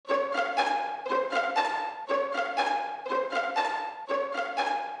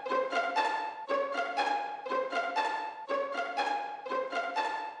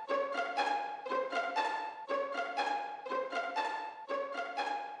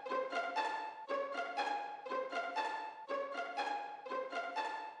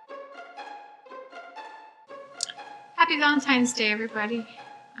Happy Valentine's Day, everybody.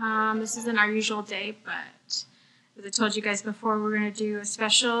 This isn't our usual day, but as I told you guys before, we're going to do a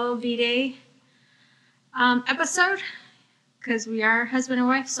special V-Day episode because we are husband and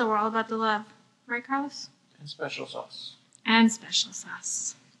wife, so we're all about the love. Right, Carlos? And special sauce. And special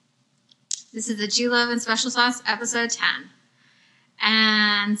sauce. This is the G-Love and Special Sauce, episode 10.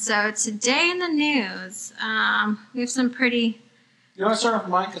 And so today in the news, we have some pretty... You want to start off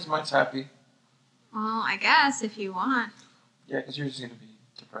with mine because mine's happy? Well, I guess if you want. Yeah, because yours is going to be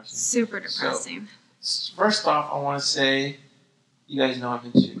depressing. Super depressing. So, first off, I want to say, you guys know I'm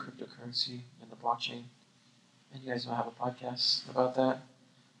into cryptocurrency and the blockchain. And you guys know I have a podcast about that.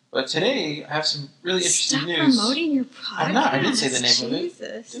 But today, I have some really interesting news. Stop promoting your podcast. I'm not. I didn't say the name of it.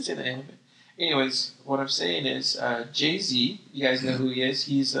 Jesus. Didn't say the name of it. Anyways, what I'm saying is, Jay-Z, you guys know who he is.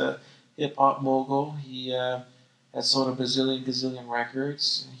 He's a hip-hop mogul. He has sold a gazillion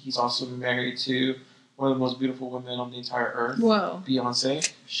records. He's also married to one of the most beautiful women on the entire earth. Whoa. Beyonce.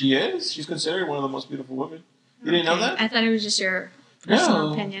 She is. She's considered one of the most beautiful women. You didn't know that? I thought it was just your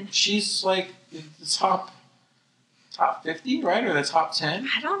personal opinion. She's like in the top 50, right? Or the top 10?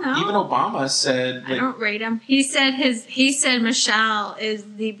 I don't know. Even Obama said... I don't rate him. He said Michelle is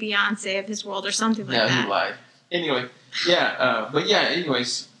the Beyonce of his world or something like that. Yeah, he lied. Anyway,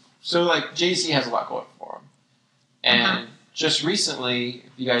 anyways. So, like, Jay-Z has a lot going for him. And just recently,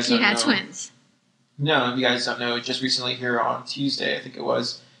 if you guys don't know... He had twins. No, if you guys don't know, just recently here on Tuesday, I think it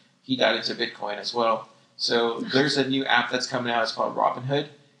was, he got into Bitcoin as well. So there's a new app that's coming out. It's called Robinhood.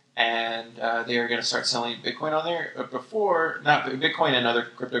 And they are going to start selling Bitcoin on there. Before, not Bitcoin and other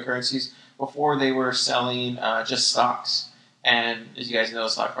cryptocurrencies, before they were selling just stocks. And as you guys know, the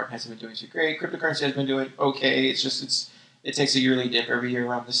stock market hasn't been doing too great. Cryptocurrency has been doing okay. It takes a yearly dip every year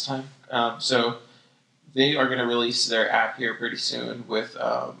around this time. So they are going to release their app here pretty soon with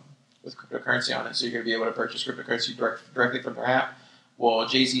cryptocurrency on it. So you're going to be able to purchase cryptocurrency directly from their app. Well,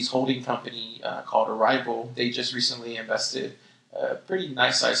 Jay-Z's holding company called Arrival, they just recently invested a pretty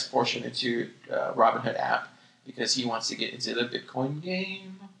nice sized portion into Robinhood app because he wants to get into the Bitcoin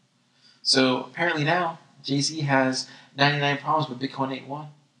game. So apparently now, Jay-Z has 99 problems, but Bitcoin ain't one.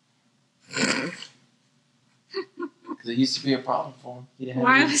 Because it used to be a problem for him.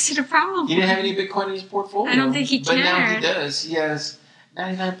 Why was it a problem? He didn't have any Bitcoin in his portfolio. I don't think he cared. But now he does. He has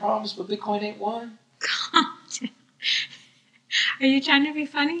 99 problems, but Bitcoin ain't one. God. Are you trying to be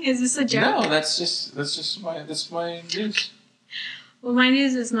funny? Is this a joke? No, that's my news. Well, my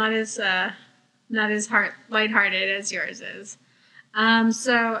news is not as lighthearted as yours is.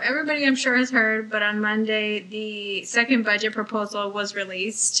 So everybody, I'm sure, has heard, but on Monday, the second budget proposal was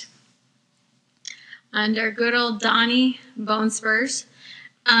released under good old Donnie Bone Spurs.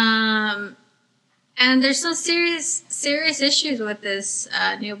 And there's some serious issues with this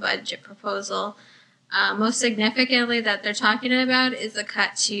new budget proposal. Most significantly that they're talking about is a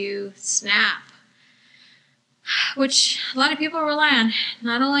cut to SNAP, which a lot of people rely on.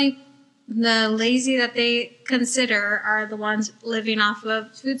 Not only the lazy that they consider are the ones living off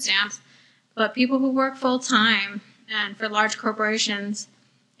of food stamps, but people who work full-time and for large corporations,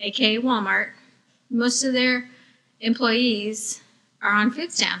 aka Walmart, most of their employees are on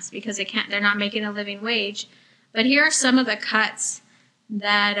food stamps because they're not making a living wage. But here are some of the cuts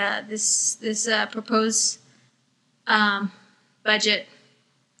that this proposed budget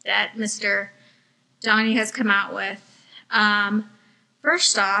that Mr. Donnie has come out with.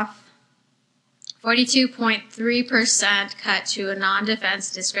 First off, 42.3% cut to a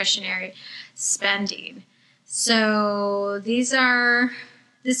non-defense discretionary spending. So this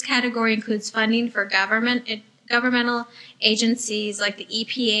category includes funding for governmental agencies like the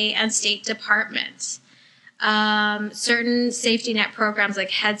EPA and State Departments. Certain safety net programs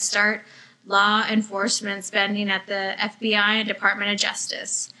like Head Start, law enforcement spending at the FBI and Department of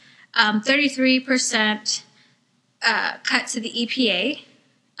Justice. 33% cut to the EPA.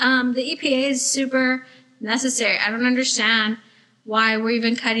 The EPA is super necessary. I don't understand why we're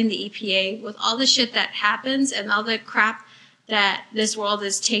even cutting the EPA with all the shit that happens and all the crap that this world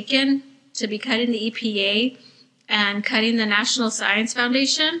has taken to be cutting the EPA and cutting the National Science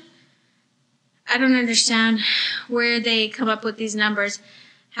Foundation. I don't understand where they come up with these numbers.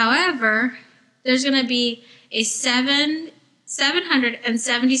 However, there's going to be a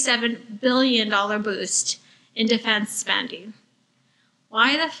 $777 billion boost in defense spending.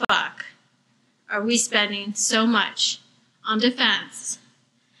 Why the fuck are we spending so much on defense?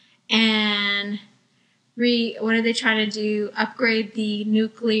 And what are they trying to do? Upgrade the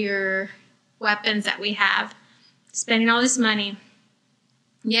nuclear weapons that we have. Spending all this money,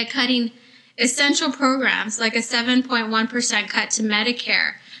 yet cutting essential programs like a 7.1% cut to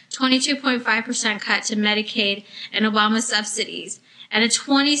Medicare, 22.5% cut to Medicaid and Obama subsidies, and a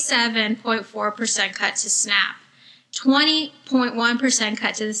 27.4% cut to SNAP. 20.1%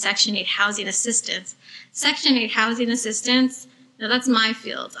 cut to the Section 8 housing assistance. Section 8 housing assistance, now that's my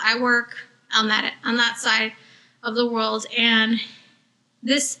field. I work on that side of the world, and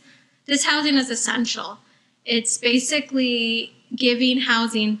this housing is essential. It's basically giving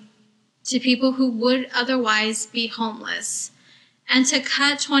housing to people who would otherwise be homeless. And to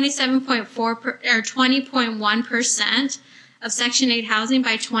cut 20.1% of Section 8 housing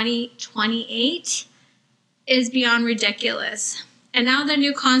by 2028 is beyond ridiculous. And now the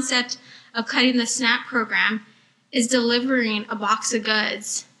new concept of cutting the SNAP program is delivering a box of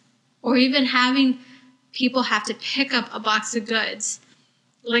goods, or even having people have to pick up a box of goods.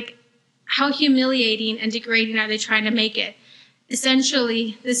 Like, how humiliating and degrading are they trying to make it?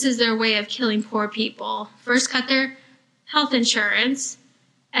 Essentially, this is their way of killing poor people. First, cut their health insurance,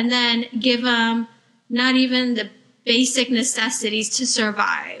 and then give them not even the basic necessities to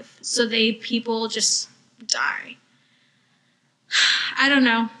survive. So people just die. I don't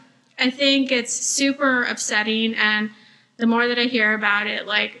know. I think it's super upsetting, and the more that I hear about it,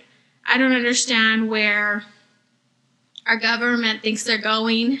 like, I don't understand where our government thinks they're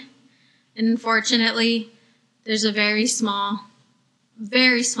going. And unfortunately, there's a very small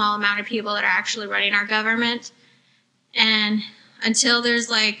amount of people that are actually running our government. And until there's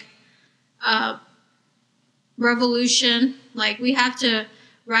like a revolution, like, we have to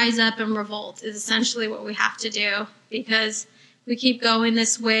rise up and revolt is essentially what we have to do, because if we keep going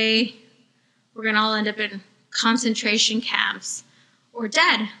this way, we're going to all end up in concentration camps or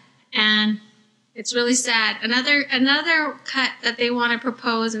dead. And it's really sad. Another cut that they want to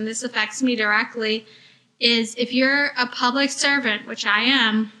propose, and this affects me directly, is if you're a public servant, which I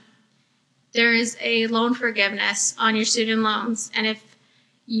am, there is a loan forgiveness on your student loans. And if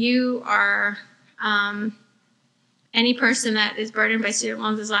you are any person that is burdened by student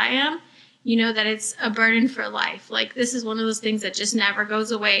loans as I am, you know that it's a burden for life. Like, this is one of those things that just never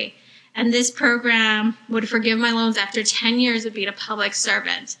goes away. And this program would forgive my loans after 10 years of being a public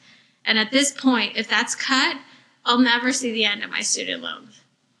servant. And at this point, if that's cut, I'll never see the end of my student loans.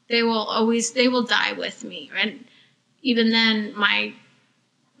 They will die with me. And even then, my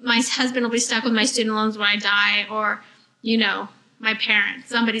husband will be stuck with my student loans when I die, or, my parents.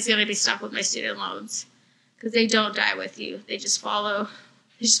 Somebody's going to be stuck with my student loans, because they don't die with you. They just follow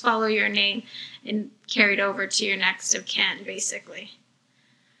your name and carry it over to your next of kin, basically.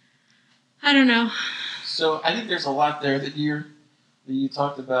 I don't know. So I think there's a lot there that you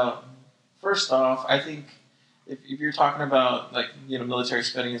talked about. First off, I think if you're talking about military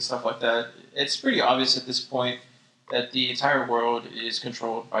spending and stuff like that, it's pretty obvious at this point that the entire world is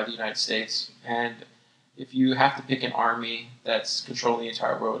controlled by the United States. And if you have to pick an army that's controlling the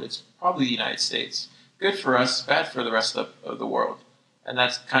entire world, it's probably the United States. Good for us, bad for the rest of the world. And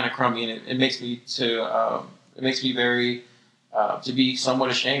that's kind of crummy, and it makes me very to be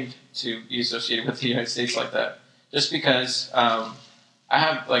somewhat ashamed to be associated with the United States like that. Just because I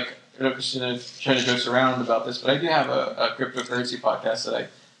have, I don't know if trying to joke around about this, but I do have a cryptocurrency podcast that I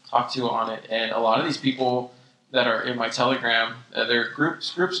talk to on it, and a lot of these people that are in my Telegram, they're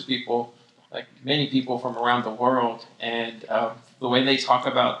groups of people, like many people from around the world, and the way they talk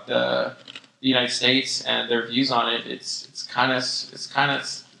about the United States and their views on it, it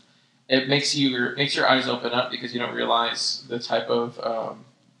makes your eyes open up, because you don't realize the type of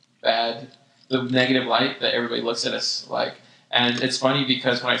the negative light that everybody looks at us like. And it's funny,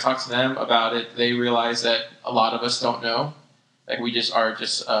 because when I talk to them about it, they realize that a lot of us don't know. Like, we just are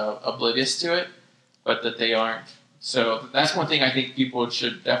oblivious to it, but that they aren't. So that's one thing I think people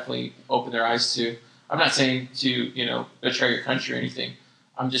should definitely open their eyes to. I'm not saying to, betray your country or anything.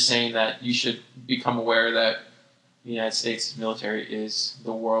 I'm just saying that you should become aware that the United States military is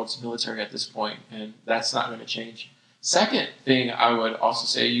the world's military at this point, and that's not going to change. Second thing I would also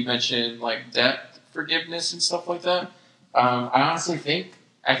say, you mentioned debt forgiveness and stuff like that. I honestly think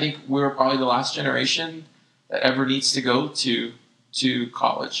we're probably the last generation that ever needs to go to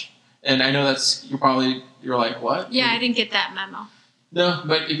college. And I know you're like, what? Yeah, I didn't get that memo. No,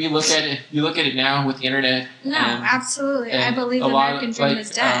 but if you look at it now with the internet. No, absolutely. I believe the American dream is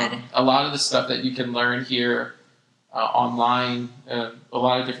dead. A lot of the stuff that you can learn here online, a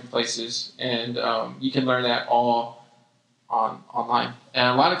lot of different places, and you can learn that all online. And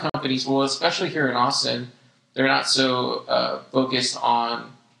a lot of companies, well, especially here in Austin, they're not so focused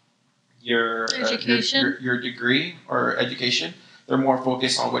on your education, your degree or education. They're more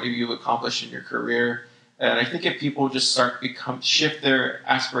focused on what you accomplish in your career. And I think if people just shift their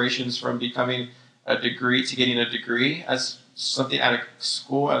aspirations from becoming a degree to getting a degree, as something out of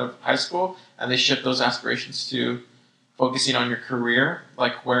school, out of high school, and they shift those aspirations to focusing on your career,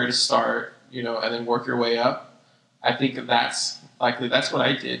 like where to start, and then work your way up. I think that's likely. That's what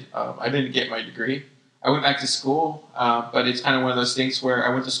I did. I didn't get my degree. I went back to school, but it's kind of one of those things where I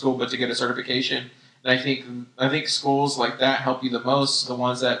went to school but to get a certification. And I think schools like that help you the most. The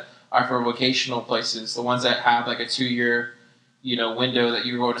ones that are for vocational places, the ones that have like a 2-year, window that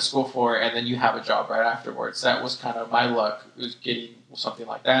you go to school for, and then you have a job right afterwards. That was kind of my luck, was getting something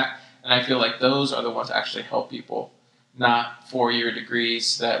like that. And I feel like those are the ones that actually help people, not 4-year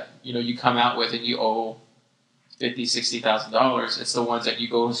degrees that you come out with and you owe $50,000-$60,000. It's the ones that you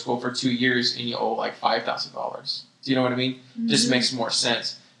go to school for 2 years and you owe like $5,000. Do you know what I mean? Mm-hmm. Just makes more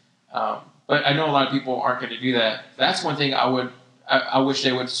sense. But I know a lot of people aren't going to do that. That's one thing I wish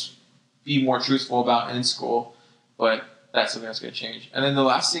they would be more truthful about in school, but that's something that's going to change. And then the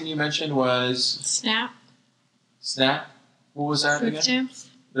last thing you mentioned was SNAP. SNAP. What was that food again? Stamps.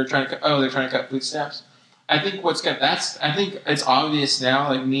 They're trying to cut food stamps. I think I think it's obvious now.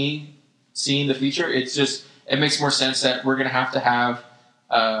 Like me seeing the future, it makes more sense that we're going to have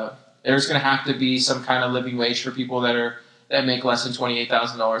there's going to have to be some kind of living wage for people that make less than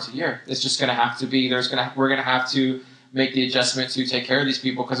 $28,000 a year. It's just going to have to be. We're going to have to make the adjustment to take care of these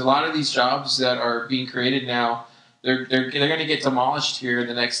people, because a lot of these jobs that are being created now, they're going to get demolished here in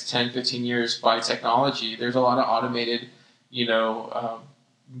the next 10, 15 years by technology. There's a lot of automated,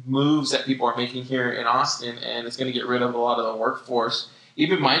 moves that people are making here in Austin, and it's going to get rid of a lot of the workforce.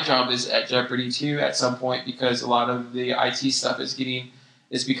 Even my job is at jeopardy too at some point, because a lot of the IT stuff is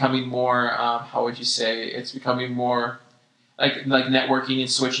becoming more. How would you say? It's becoming more like networking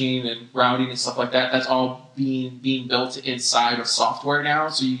and switching and routing and stuff like that. That's all being built inside of software now.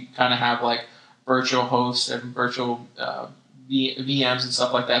 So you kind of have like virtual hosts and virtual VMs and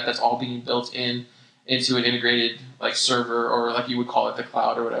stuff like that. That's all being built into an integrated like server, or like you would call it the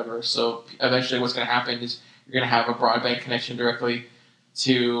cloud or whatever. So eventually what's going to happen is you're going to have a broadband connection directly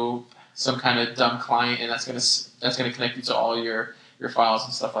to some kind of dumb client, and that's going to connect you to all your files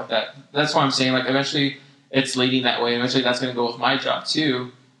and stuff like that. That's why I'm saying, like, eventually it's leading that way. Eventually that's going to go with my job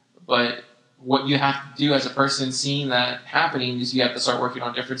too. But what you have to do as a person seeing that happening is you have to start working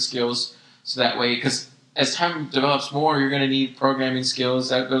on different skills, so that way, because as time develops more, you're going to need programming skills.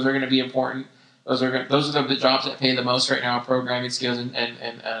 Those are going to be important. Those are the jobs that pay the most right now: programming skills and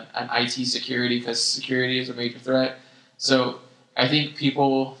IT security, because security is a major threat. So I think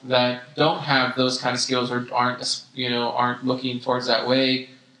people that don't have those kind of skills or aren't looking towards that way,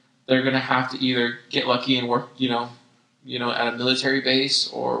 they're going to have to either get lucky and work at a military base,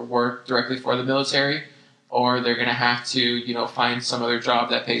 or work directly for the military, or they're going to have to find some other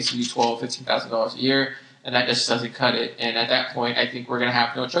job that pays you $12,000-$15,000 a year. And that just doesn't cut it. And at that point, I think we're going to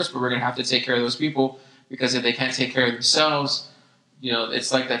have no choice, but we're going to have to take care of those people, because if they can't take care of themselves,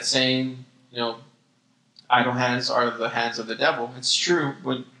 it's like that saying, idle hands are the hands of the devil. It's true.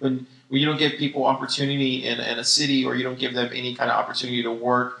 When you don't give people opportunity in a city, or you don't give them any kind of opportunity to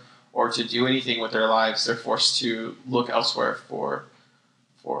work or to do anything with their lives, they're forced to look elsewhere for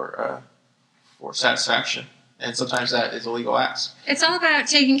satisfaction. And sometimes that is illegal acts. It's all about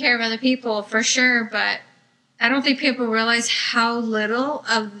taking care of other people, for sure, but I don't think people realize how little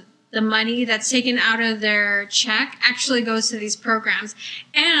of the money that's taken out of their check actually goes to these programs.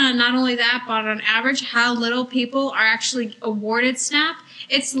 And not only that, but on average, how little people are actually awarded SNAP.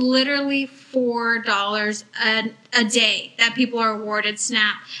 It's literally $4 a day that people are awarded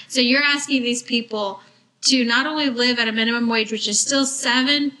SNAP. So you're asking these people to not only live at a minimum wage, which is still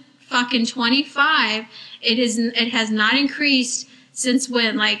 $7.25. It has not increased since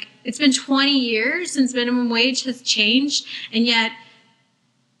when? Like, it's been 20 years since minimum wage has changed, and yet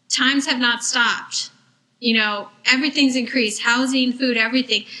times have not stopped. Everything's increased: housing, food,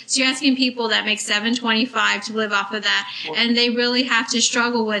 everything. So you're asking people that make $7.25 to live off of that, and they really have to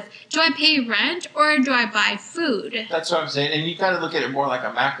struggle with: do I pay rent or do I buy food? That's what I'm saying. And you kind of look at it more like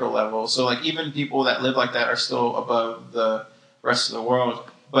a macro level. So like even people that live like that are still above the rest of the world.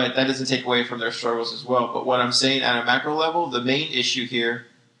 But that doesn't take away from their struggles as well. But what I'm saying at a macro level, the main issue here,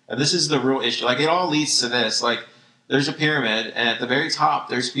 and this is the real issue, like it all leads to this, like there's a pyramid, and at the very top,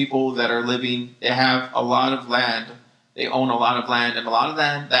 there's people that are living, they have a lot of land, they own a lot of land, and a lot of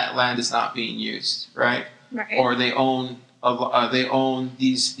that land is not being used, right? Right. Or they own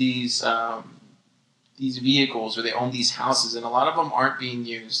these vehicles, or they own these houses, and a lot of them aren't being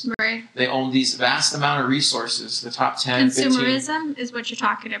used. Right. They own these vast amount of resources, the top 10, Consumerism 15. is what you're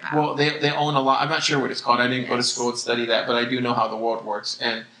talking about. Well, they own a lot. I'm not sure what it's called. I didn't go to school and study that, but I do know how the world works.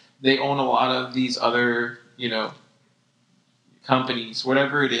 And they own a lot of these other, companies,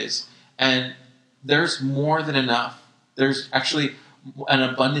 whatever it is. And there's more than enough There's actually an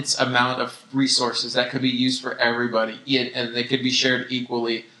abundance amount of resources that could be used for everybody, and they could be shared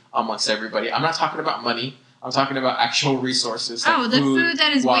equally amongst everybody. I'm not talking about money. I'm talking about actual resources. Like the food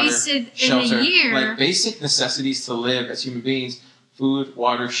that is water, wasted shelter, in a year. like basic necessities to live as human beings: food,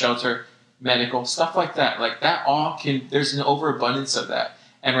 water, shelter, medical, stuff like that. Like that all can. There's an overabundance of that.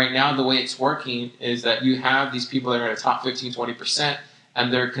 And right now, the way it's working is that you have these people that are in the top 15, 20%,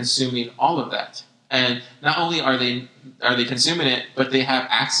 and they're consuming all of that. And not only are they consuming it, but they have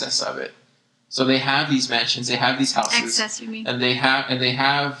access of it. So they have these mansions, they have these houses, Excess, you mean? and they have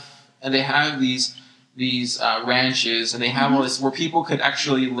these ranches, and they have all this where people could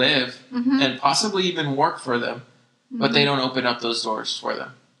actually live and possibly even work for them, but they don't open up those doors for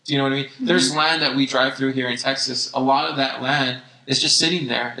them. Do you know what I mean? There's land that we drive through here in Texas. A lot of that land is just sitting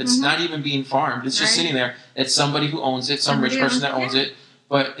there. It's not even being farmed. It's just sitting there. It's somebody who owns it, some rich person that owns it.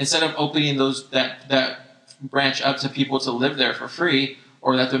 But instead of opening that branch up to people to live there for free,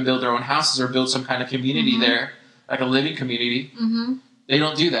 or let them build their own houses or build some kind of community there, like a living community, they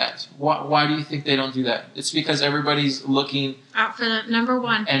don't do that. Why do you think they don't do that? It's because everybody's looking out for the number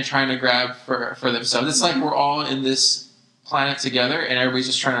one and trying to grab for themselves. It's like we're all in this planet together, and everybody's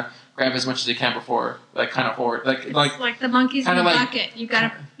just trying to grab as much as they can before, like the monkeys in the bucket.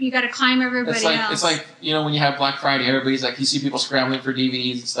 You gotta climb everybody else. It's like when you have Black Friday, everybody's like, you see people scrambling for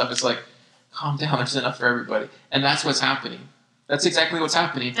DVDs and stuff. It's like, calm down. There's enough for everybody, and that's what's happening. That's exactly what's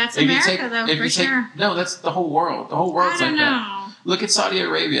happening. That's America, for sure. No, that's the whole world. The whole world's like that. Look at Saudi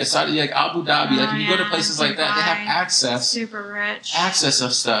Arabia, like Abu Dhabi. Like if you go to places like that, they have access, super rich, access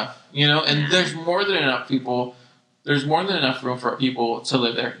of stuff. And there's more than enough people. There's more than enough room for people to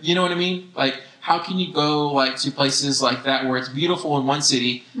live there. You know what I mean? Like, how can you go to places like that where it's beautiful in one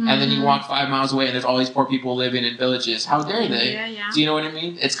city, and then you walk 5 miles away and there's all these poor people living in villages? How dare they? Yeah. Do you know what I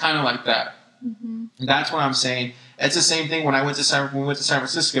mean? It's kind of like that. That's what I'm saying. It's the same thing when we went to San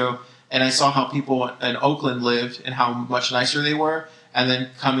Francisco, and I saw how people in Oakland lived and how much nicer they were, and then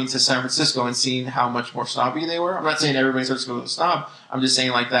coming to San Francisco and seeing how much more snobby they were. I'm not saying everybody's supposed to go to a snob. I'm just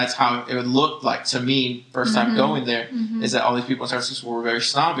saying that's how it would look like to me first time going there, is that all these people in San Francisco were very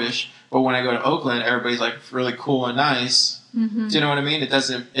snobbish. But when I go to Oakland, everybody's really cool and nice. Do you know what I mean? That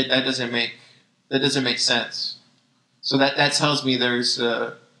doesn't make sense. So that tells me there's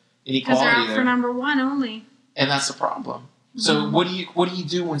inequality because they're out there. For number one only. And that's the problem. So what do you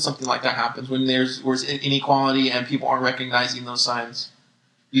do when something like that happens? When there's inequality and people aren't recognizing those signs?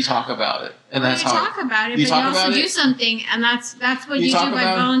 You talk about it, and that's how you talk about it. But you also do something, and that's what you do by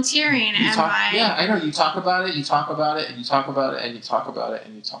volunteering and by. Yeah, I know. You talk about it. You talk about it, and you talk about it, and you talk about it,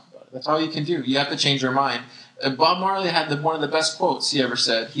 and you talk about it. That's all you can do. You have to change your mind. Bob Marley had one of the best quotes he ever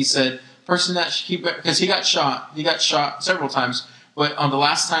said. He said, "Person because he got shot several times, but one of the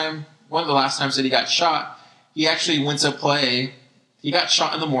last times that he got shot." He actually went to play. He got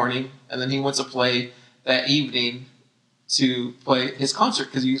shot in the morning, and then he went to play that evening to play his concert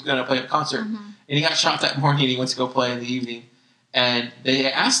because he was going to play a concert. And he got shot that morning, and he went to go play in the evening. And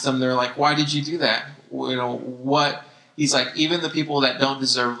they asked him, they're like, "Why did you do that? What?" He's like, "Even the people that don't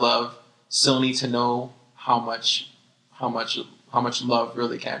deserve love still need to know how much love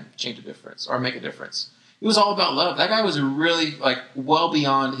really can change a difference or make a difference." It was all about love. That guy was really well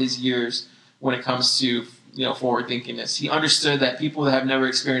beyond his years when it comes to forward thinkingness. He understood that people that have never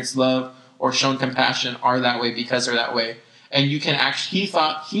experienced love or shown compassion are that way because they're that way. And you can he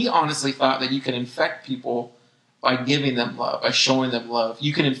honestly thought that you can infect people by giving them love, by showing them love.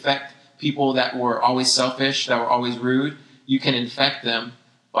 You can infect people that were always selfish, that were always rude. You can infect them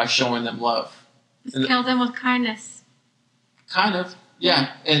by showing them love. Kill them with kindness. Kind of,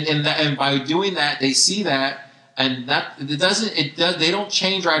 yeah. And by doing that, they see that, and they don't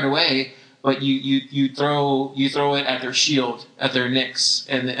change right away. But you throw it at their shield, at their nicks,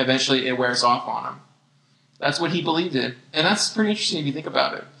 and eventually it wears off on them. That's what he believed in, and that's pretty interesting if you think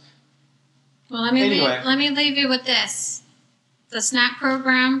about it. Well, let me leave you with this: the SNAP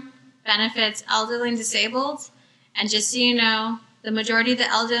program benefits elderly and disabled, and just so you know, the majority of the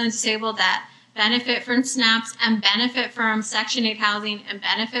elderly and disabled that benefit from SNAPs and benefit from Section 8 housing and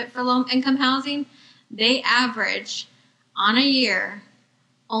benefit for low-income housing, they average on a year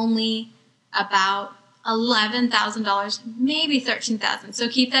only about $11,000, maybe $13,000. So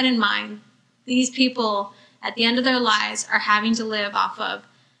keep that in mind. These people, at the end of their lives, are having to live off of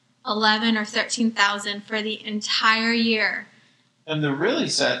 $11,000 or $13,000 for the entire year. And the really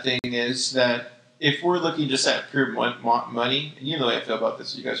sad thing is that if we're looking just at pure money, and you know the way I feel about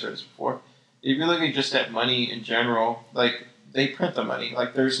this, you guys heard this before. If you're looking just at money in general, they print the money.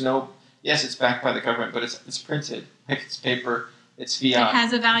 There's no, yes, it's backed by the government, but it's printed. It's paper. It's It fiat.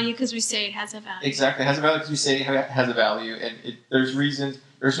 has a value because we say it has a value. Exactly. It has a value because we say it has a value, and there's reasons.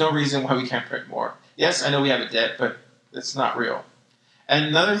 There's no reason why we can't print more. Yes, I know we have a debt, but it's not real. And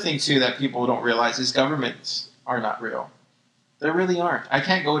another thing too that people don't realize is governments are not real. They really aren't. I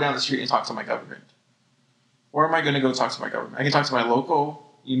can't go down the street and talk to my government. Where am I going to go talk to my government? I can talk to my local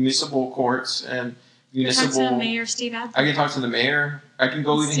municipal courts and municipal. Talk to Mayor Steve Adler. I can talk to the mayor. I can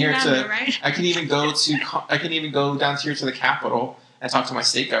go even Steve here Adler, to. right? I can even go to. I can even go down here to the Capitol and talk to my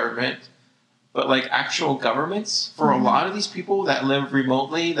state government. But like actual governments, for a lot of these people that live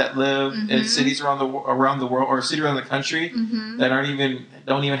remotely, that live in cities around the world or a city around the country, that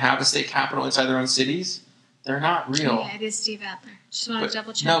don't even have a state capital inside their own cities, they're not real. Yeah, it is Steve Adler. Just want to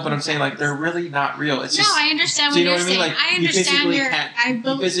double check. No, but I'm saying like they're really not real. It's just. No, I understand Do what you know you're what I mean? saying. Like I understand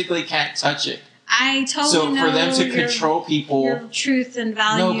you physically can't touch it. I totally So know for them to your, control people, your truth and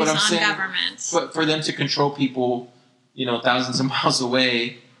values but I'm on saying- government. but for them to control people, thousands of miles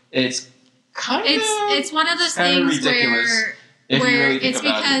away, it's kind of It's one of those kind of things ridiculous where if you really think it's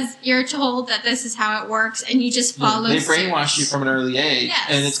about because you're told that this is how it works and you just follow They suit. brainwash you from an early age, Yes.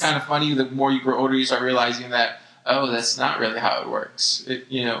 and it's kind of funny. The more you grow older, you start realizing that that's not really how it works.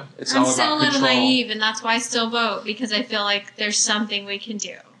 It's I'm all still a about little control. naive, and that's why I still vote, because I feel like there's something we can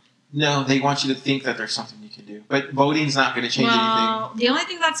do. No, they want you to think that there's something you can do, but voting's not going to change Well, the only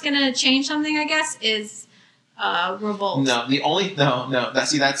thing that's going to change something, I guess, is revolt. anything.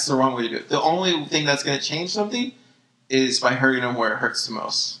 That's the wrong way to do it. The only thing that's going to change something is by hurting them where it hurts the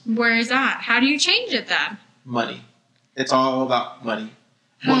most. Where is that? How do you change it then? Money. It's all about money.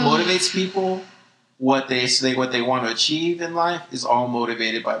 What motivates people, what they want to achieve in life, is all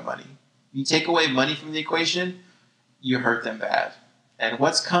motivated by money. You take away money from the equation, you hurt them bad. And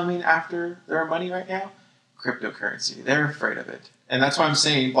what's coming after their money right now? Cryptocurrency. They're afraid of it. And that's why I'm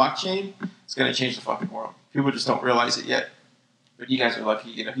saying blockchain is going to change the fucking world. People just don't realize it yet. But you guys are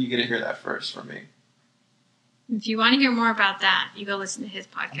lucky. You get to hear that first from me. If you want to hear more about that, you go listen to his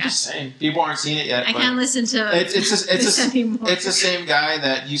I'm podcast. just saying. People aren't seeing it yet. I but can't listen to it's this anymore. It's the same guy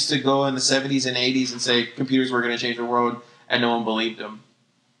that used to go in the 70s and 80s and say computers were going to change the world, and no one believed him.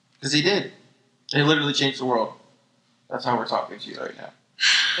 Because he did. They literally changed the world. That's how we're talking to you right now.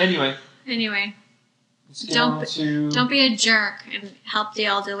 Anyway, let's get on to Don't be a jerk and help the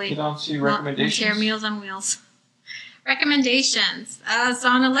elderly. get on to Well, recommendations. share Meals on Wheels. Recommendations. So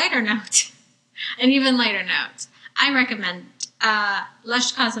on a lighter note, an even lighter note, I recommend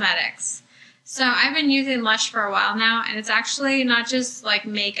Lush Cosmetics. So I've been using Lush for a while now, and it's actually not just like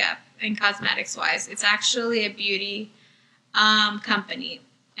makeup and cosmetics wise. It's actually a beauty company,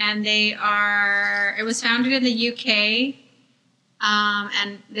 and it was founded in the UK,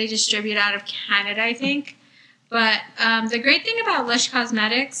 and they distribute out of Canada, I think. But the great thing about Lush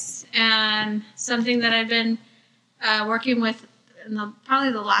Cosmetics, and something that I've been working with in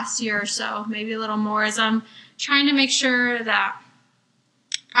probably the last year or so, maybe a little more, is I'm trying to make sure that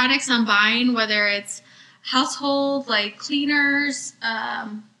products I'm buying, whether it's household, like cleaners,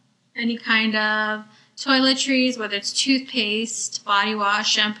 any kind of toiletries, whether it's toothpaste, body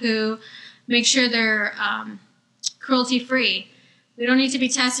wash, shampoo, make sure they're cruelty-free. We don't need to be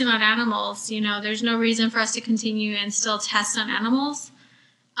testing on animals. There's no reason for us to continue and still test on animals.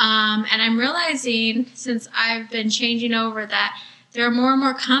 And I'm realizing, since I've been changing over, that there are more and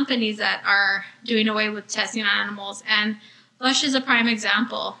more companies that are doing away with testing on animals. And Lush is a prime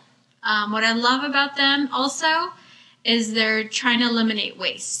example. What I love about them also is they're trying to eliminate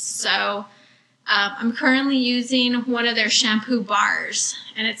waste. So I'm currently using one of their shampoo bars,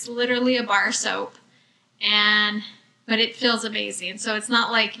 and it's literally a bar soap. But it feels amazing. So it's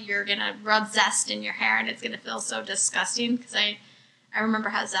not like you're going to rub Zest in your hair and it's going to feel so disgusting, because I remember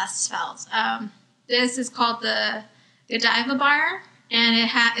how Zest felt. This is called the Godiva bar, and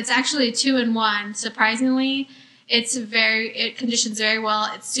it's actually a 2-in-1. Surprisingly, it conditions very well.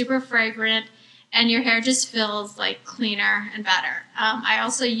 It's super fragrant, and your hair just feels like cleaner and better. I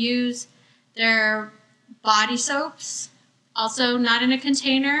also use their body soaps, also not in a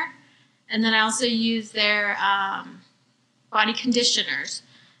container. And then I also use their body conditioners.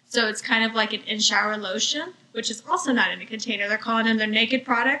 So it's kind of like an in-shower lotion, which is also not in a container. They're calling them their Naked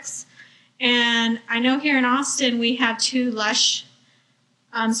products. And I know here in Austin we have 2 Lush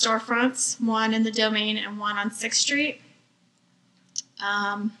storefronts, one in the Domain and one on 6th Street.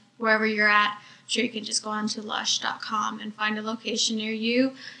 Wherever you're at, I'm sure you can just go on to lush.com and find a location near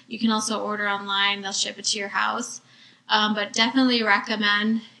you. You can also order online. They'll ship it to your house. But definitely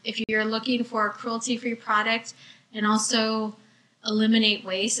recommend, if you're looking for a cruelty-free product and also eliminate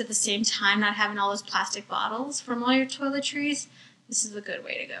waste at the same time, not having all those plastic bottles from all your toiletries, this is a good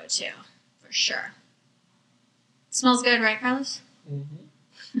way to go too, for sure. It smells good, right, Carlos?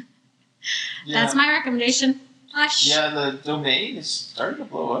 Mm-hmm. Yeah. That's my recommendation. Lush. Yeah, the domain is starting to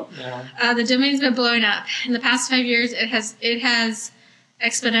blow up now. The domain's been blowing up. In the past 5 years, it has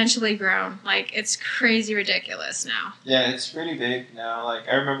exponentially grown. Like, it's crazy ridiculous now. Yeah, it's pretty big now. Like,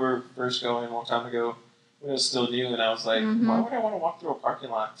 I remember first going a long time ago when it was still new, and I was like, why would I want to walk through a parking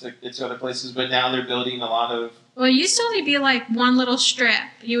lot to get to other places? But now they're building a lot of... Well, it used to only be like one little strip.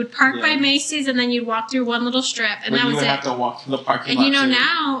 You would park by Macy's, and then you'd walk through one little strip, and that was it. You would have to walk through the parking lot. And too.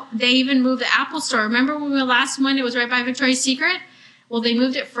 now they even moved the Apple Store. Remember when we last went? It was right by Victoria's Secret. Well, they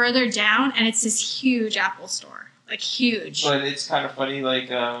moved it further down, and it's this huge Apple Store, like huge. But it's kind of funny,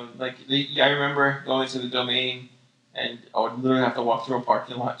 I remember going to the domain, and I would literally have to walk through a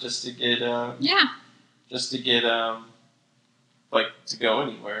parking lot just to get to go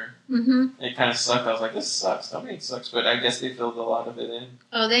anywhere. Mm-hmm. It kind of sucked. I was like, this sucks. Domain sucks. But I guess they filled a lot of it in.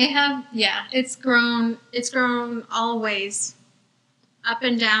 Oh, they have. Yeah, it's grown. It's grown all ways, up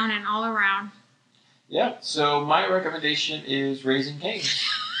and down and all around. Yeah. So my recommendation is Raising Cane's.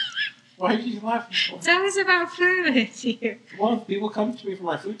 Why are you laughing for? It's always about food with you. Well, people come to me for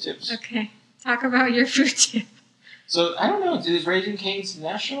my food tips. Okay, talk about your food tip. So I don't know. Is Raising Cane's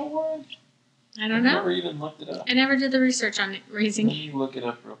national word? I don't know. I never even looked it up. I never did the research on Raising Cane's. Let me look it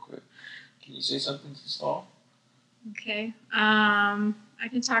up real quick. Can you say something to Stall? Okay. I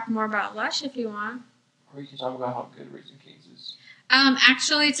can talk more about Lush if you want. Or you can talk about how good Raising Cane's is.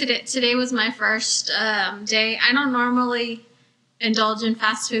 Actually, today was my first day. I don't normally indulge in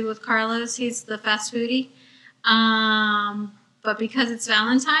fast food with Carlos. He's the fast foodie. But because it's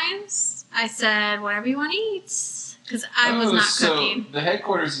Valentine's, I said, whatever you want to eat. Because I was not cooking. So the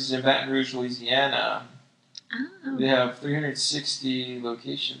headquarters is in Baton Rouge, Louisiana. Oh. They have 360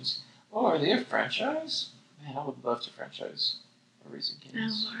 locations. Oh, are they a franchise? Man, I would love to franchise a Raising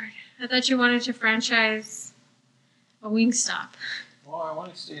Cane's. Oh, Lord. I thought you wanted to franchise a Wingstop. Well, I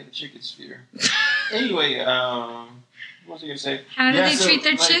want to stay in the chicken sphere. Anyway, what was I going to say? How do they treat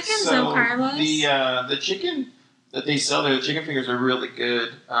their chickens, though, Carlos? The chicken that they sell there, the chicken fingers are really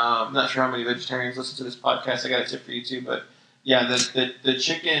good. I'm not sure how many vegetarians listen to this podcast. I got a tip for you too, but yeah, the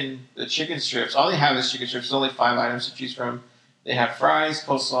chicken strips. All they have is chicken strips. There's only 5 items to choose from. They have fries,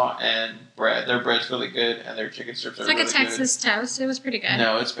 coleslaw, and bread. Their bread's really good, and their chicken strips are really good. It's like a Texas toast. It was pretty good.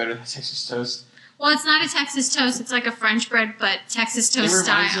 No, it's better than Texas toast. Well, it's not a Texas toast. It's like a French bread, but Texas toast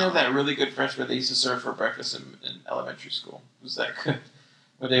style. It reminds me of that really good French bread they used to serve for breakfast in elementary school. It was that good.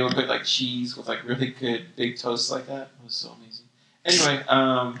 Where they would put like cheese with like really good big toast like that. It was so amazing. Anyway,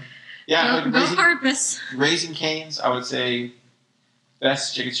 yeah. No purpose. Raising Cane's, I would say,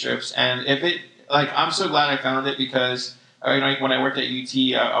 best chicken strips. And if it, I'm so glad I found it because when I worked at UT,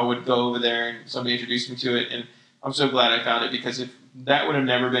 I would go over there and somebody introduced me to it. And I'm so glad I found it because if that would have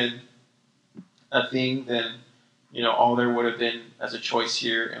never been a thing, then, all there would have been as a choice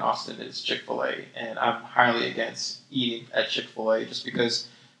here in Austin is Chick-fil-A. And I'm highly against eating at Chick-fil-A just because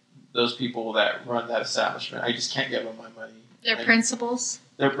those people that run that establishment, I just can't give them my money. Their principles.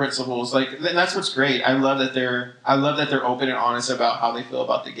 Their principles. That's what's great. I love that they're open and honest about how they feel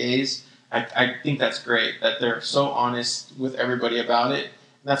about the gays. I think that's great that they're so honest with everybody about it.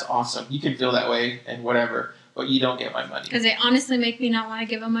 That's awesome. You can feel that way and whatever, but you don't get my money. Because they honestly make me not want to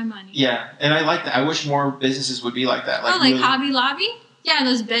give them my money. Yeah, and I like that. I wish more businesses would be like that. Like really, Hobby Lobby? Yeah,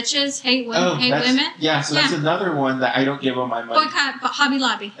 those bitches hate women. Yeah, so that's another one that I don't give them my money. Boycott Hobby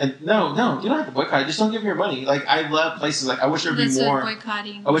Lobby. And no, you don't have to boycott. Just don't give me your money. I love places I wish there'd be more.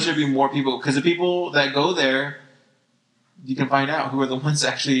 Boycotting. I wish there'd be more people because the people that go there, you can find out who are the ones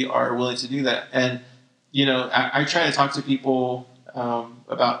that actually are willing to do that. And I try to talk to people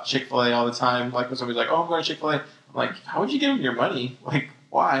about Chick-fil-A all the time. Like when somebody's like, "Oh, I'm going to Chick-fil-A," I'm like, "How would you give them your money?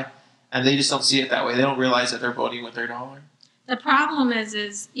 Why?" And they just don't see it that way. They don't realize that they're voting with their dollar. The problem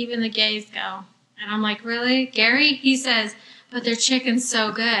is even the gays go. And I'm like, really? Gary? He says, but their chicken's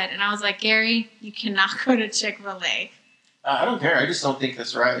so good. And I was like, Gary, you cannot go to Chick-fil-A. I don't care. I just don't think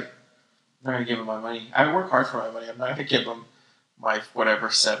that's right. I'm not going to give them my money. I work hard for my money. I'm not going to give them my whatever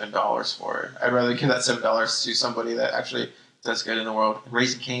 $7 for it. I'd rather give that $7 to somebody that actually does good in the world. And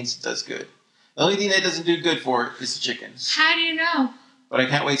Raising Cane's does good. The only thing that doesn't do good for it is the chickens. How do you know? But I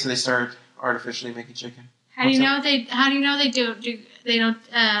can't wait till they start artificially making chicken. How do you know they don't?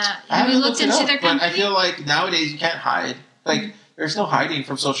 Have you looked into their company? But I feel like nowadays you can't hide. There's no hiding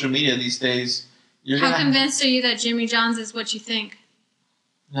from social media these days. How convinced are you that Jimmy John's is what you think?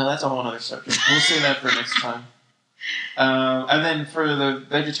 No, that's a whole other subject. We'll save that for next time. And then for the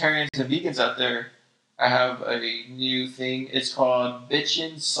vegetarians and vegans out there, I have a new thing. It's called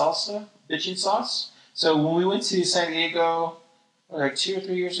Bitchin' Sauce. So when we went to San Diego, 2 or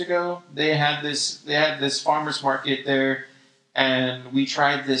 3 years ago, they had this farmers market there, and we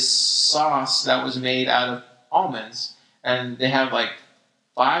tried this sauce that was made out of almonds, and they have like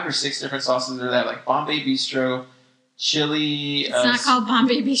 5 or 6 different sauces there. They have like Bombay Bistro, chili. It's not called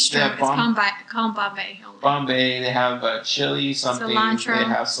Bombay Bistro. It's called Bombay. Bombay. They have chili something. Cilantro. They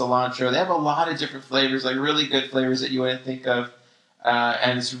have cilantro. They have a lot of different flavors, like really good flavors that you wouldn't think of,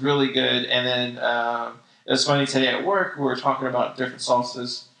 and it's really good. And then it was funny today at work. We were talking about different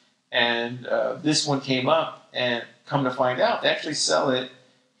salsas, and this one came up, and come to find out, they actually sell it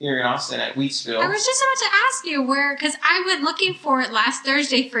here in Austin at Wheatsville. I was just about to ask you where, because I went looking for it last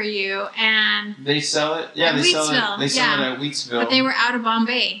Thursday for you, and they sell it. Yeah, they sell it. They sell it at Wheatsville. But they were out of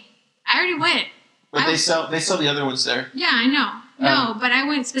Bombay. I already went. But they sell the other ones there. Yeah, I know. No, but I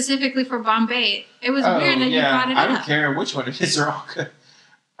went specifically for Bombay. It was weird that you brought it up. I don't care which one it is. They're all good.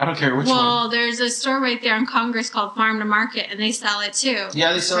 I don't care which one. Well, there's a store right there on Congress called Farm to Market, and they sell it too.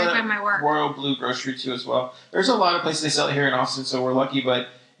 Yeah, they sell it by my work. Royal Blue Grocery too as well. There's a lot of places they sell it here in Austin, so we're lucky. But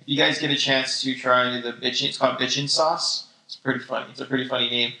if you guys get a chance to try the bitchin', it's called bitchin' sauce. It's pretty funny. It's a pretty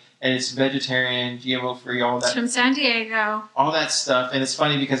funny name, and it's vegetarian, GMO free, all that. It's from San Diego. All that stuff, and it's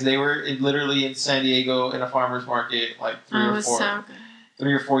funny because they were literally in San Diego in a farmer's market like 3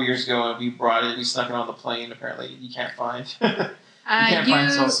 or 4 years ago, and we brought it. We snuck it on the plane. Apparently, you can't find.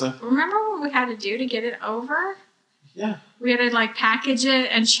 Find salsa. Remember what we had to do to get it over? Yeah. We had to like package it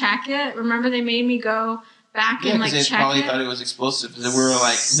and check it. Remember they made me go back and like check it? Yeah, because they probably thought it was explosive. And we were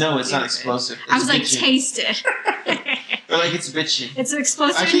like, no, it's not explosive. It's I was like, bitchin'. Taste it. They're like, it's bitchin'. It's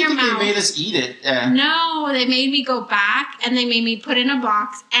explosive in your mouth. I think they made us eat it. Yeah. No, they made me go back and they made me put in a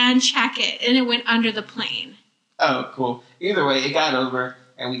box and check it. And it went under the plane. Oh, cool. Either way, it got over.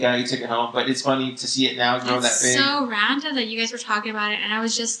 And we took it home, but it's funny to see it now grow that big. It's so random that you guys were talking about it, and I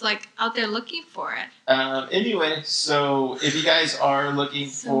was just like out there looking for it. Anyway, so if you guys are looking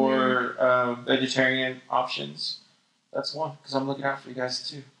for vegetarian options, that's one, because I'm looking out for you guys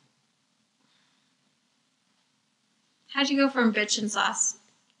too. How'd you go from bitchin' sauce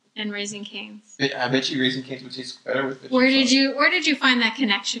and Raising Cane's? I bet you Raising Cane's would taste better with bitchin' sauce. Where did you find that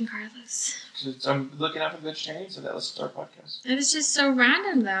connection, Carlos? I'm looking out for the vegetarians, so that listens to our podcast. It is just so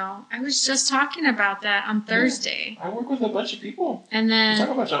random, though. I was just talking about that on Thursday. I work with a bunch of people. And then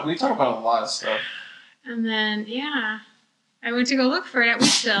we talk about a lot of stuff. And then I went to go look for it at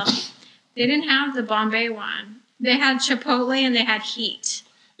Wheatsville. They didn't have the Bombay one. They had Chipotle and they had Heat.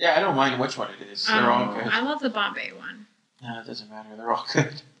 Yeah, I don't mind which one it is. They're all good. I love the Bombay one. No, it doesn't matter. They're all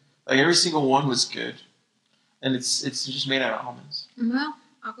good. Like every single one was good, and it's just made out of almonds. Well,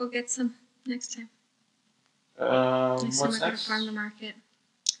 I'll go get some. Next time. What's next? Farm to Market.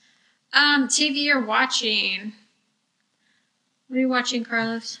 TV you're watching. What are you watching,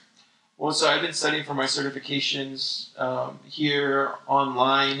 Carlos? Well, so I've been studying for my certifications here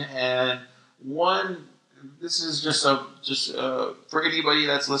online, and this is just for anybody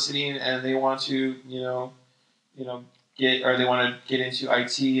that's listening and they want to, they want to get into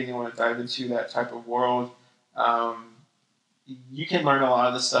IT and they want to dive into that type of world. You can learn a lot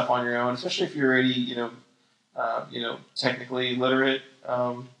of this stuff on your own, especially if you're already, technically literate.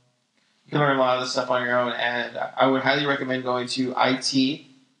 You can learn a lot of this stuff on your own, and I would highly recommend going to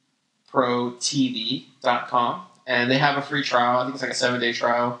itprotv.com, and they have a free trial. I think it's like a 7-day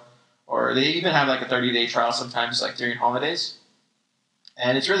trial, or they even have like a 30-day trial sometimes, like during holidays.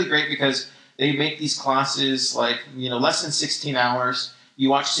 And it's really great because they make these classes like, less than 16 hours. You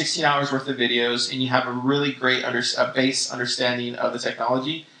watch 16 hours worth of videos, and you have a really great base understanding of the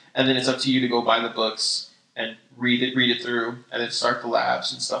technology. And then it's up to you to go buy the books and read it through, and then start the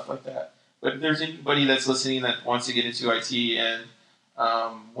labs and stuff like that. But if there's anybody that's listening that wants to get into IT and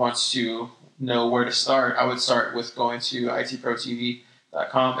wants to know where to start, I would start with going to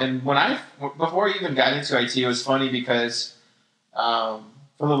itprotv.com. And before I even got into IT, it was funny because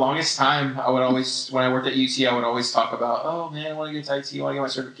for the longest time, I would always, when I worked at UT, I would always talk about, oh man, I want to get into IT, I want to get my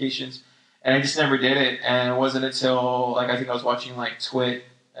certifications. And I just never did it. And it wasn't until, I think I was watching Twit,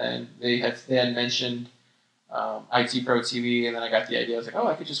 and they had mentioned IT Pro TV, and then I got the idea. I was like, oh,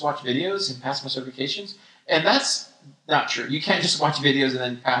 I could just watch videos and pass my certifications. And that's not true. You can't just watch videos and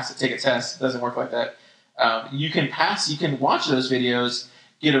then take a test. It doesn't work like that. You can watch those videos,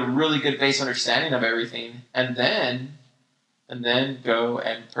 get a really good base understanding of everything, and then go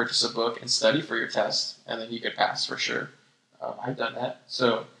and purchase a book and study for your test, and then you could pass for sure. I've done that.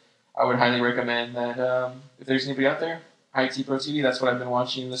 So I would highly recommend that if there's anybody out there, IT Pro TV, that's what I've been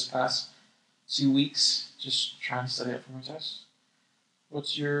watching this past 2 weeks, just trying to study up for my test.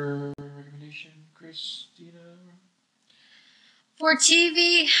 What's your recommendation, Christina? For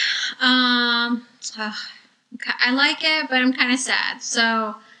TV, I like it, but I'm kind of sad.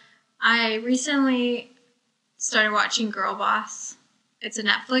 So I recently started watching Girl Boss. It's a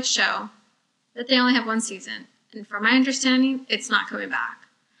Netflix show that they only have one season. And from my understanding, it's not coming back.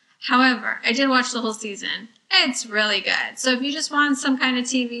 However, I did watch the whole season. It's really good. So if you just want some kind of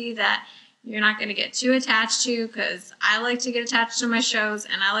TV that you're not going to get too attached to, because I like to get attached to my shows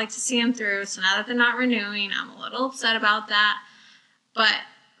and I like to see them through. So now that they're not renewing, I'm a little upset about that. But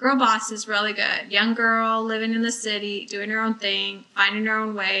Girl Boss is really good. Young girl living in the city, doing her own thing, finding her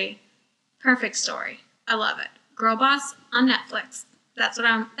own way. Perfect story. I love it. Girl Boss on Netflix. That's what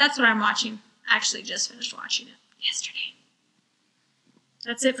I'm watching. I actually just finished watching it yesterday.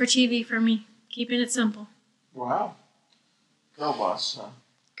 That's it for TV for me. Keeping it simple. Wow. Girl Boss, huh?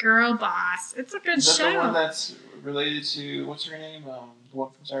 Girl Boss. It's a good Is that show. the one that's related to, what's her name? The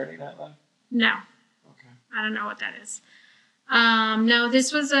one from Saturday Night Live? No. Okay. I don't know what that is. No,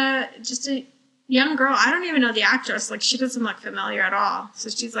 this was just a young girl. I don't even know the actress. Like, she doesn't look familiar at all. So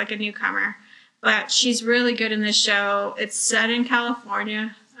she's like a newcomer. But she's really good in this show. It's set in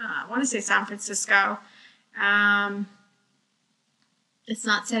California. I want to say San Francisco. It's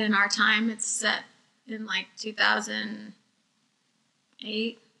not set in our time. It's set in like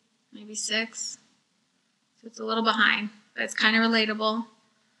 2008, maybe 6. So it's a little behind. But it's kind of relatable.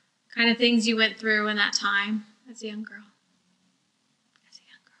 Kind of things you went through in that time as a young girl.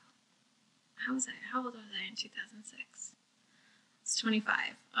 How old was I in 2006? It's 25.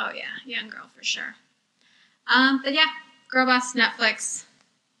 Oh, yeah. Young girl for sure. But yeah, Girl Boss, Netflix.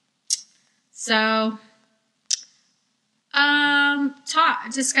 So,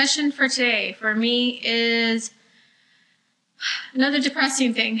 discussion for today for me is another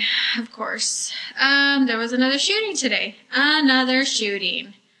depressing thing, of course. There was another shooting today. Another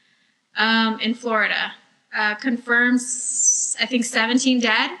shooting in Florida. Confirms, I think, 17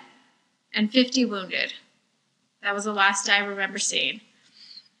 dead and 50 wounded. That was the last I remember seeing.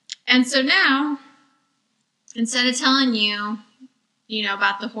 And so now, instead of telling you,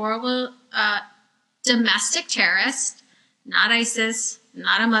 about the horrible domestic terrorist, not ISIS,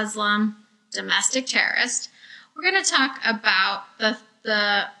 not a Muslim, domestic terrorist, we're going to talk about the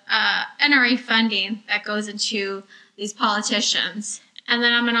NRA funding that goes into these politicians. And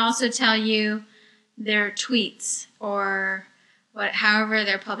then I'm going to also tell you their tweets or however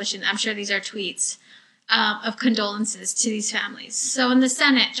they're publishing. I'm sure these are tweets of condolences to these families. So in the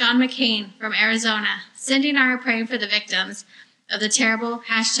Senate, John McCain from Arizona, Cindy and I are praying for the victims of the terrible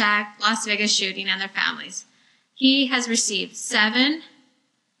 #Las Vegas shooting and their families. He has received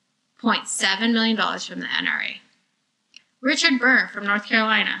 $7.7 million from the NRA. Richard Burr from North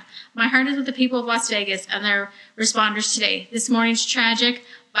Carolina. My heart is with the people of Las Vegas and their responders today. This morning's tragic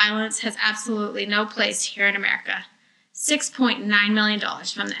violence has absolutely no place here in America. $6.9 million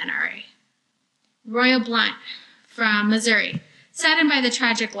from the NRA. Royal Blunt from Missouri. Saddened by the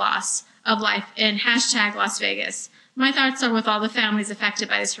tragic loss of life in #Las Vegas. My thoughts are with all the families affected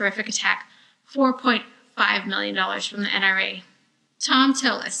by this horrific attack. $4.5 million from the NRA. Tom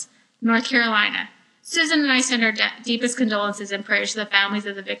Tillis, North Carolina. Susan and I send our deepest condolences and prayers to the families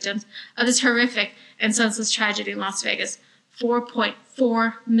of the victims of this horrific and senseless tragedy in Las Vegas.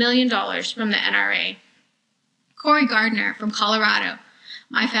 $4.4 million from the NRA. Corey Gardner from Colorado.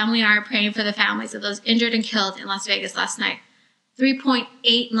 My family and I are praying for the families of those injured and killed in Las Vegas last night.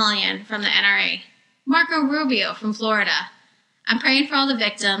 $3.8 million from the NRA. Marco Rubio from Florida. I'm praying for all the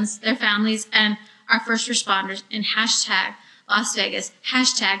victims, their families, and our first responders in #Las Vegas,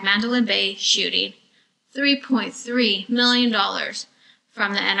 #Mandalay Bay shooting. $3.3 million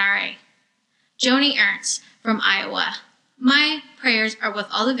from the NRA. Joni Ernst from Iowa. My prayers are with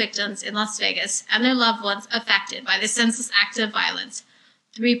all the victims in Las Vegas and their loved ones affected by the senseless act of violence.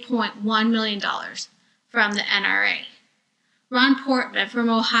 $3.1 million from the NRA. Ron Portman from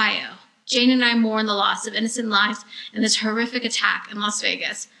Ohio. Jane and I mourn the loss of innocent lives in this horrific attack in Las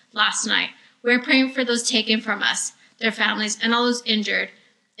Vegas last night. We're praying for those taken from us, their families, and all those injured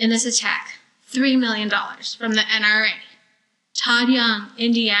in this attack. $3 million from the NRA. Todd Young,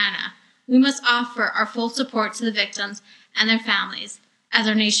 Indiana. We must offer our full support to the victims and their families as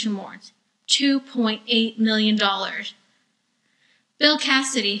our nation mourns. $2.8 million. Bill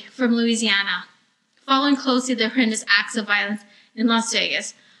Cassidy from Louisiana. Following closely the horrendous acts of violence in Las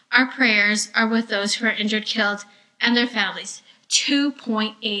Vegas, our prayers are with those who are injured, killed, and their families.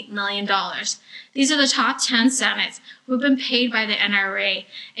 $2.8 million. These are the top 10 senates who have been paid by the NRA,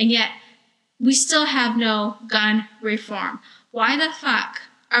 and yet we still have no gun reform. Why the fuck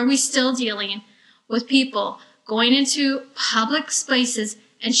are we still dealing with people going into public spaces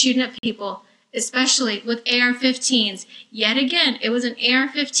and shooting at people, especially with AR-15s? Yet again, it was an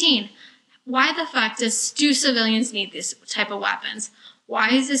AR-15. Why the fuck do civilians need this type of weapons?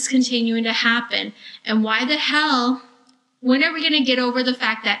 Why is this continuing to happen? And why the hell, when are we going to get over the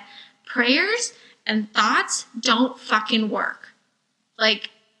fact that prayers and thoughts don't fucking work?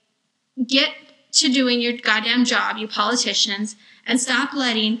 Like, get to doing your goddamn job, you politicians, and stop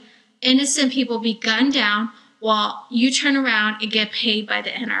letting innocent people be gunned down while you turn around and get paid by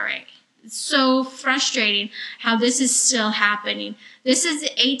the NRA. It's so frustrating how this is still happening. This is the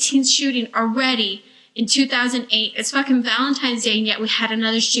 18th shooting already in 2008. It's fucking Valentine's Day, and yet we had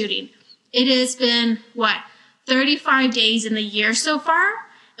another shooting. It has been, 35 days in the year so far,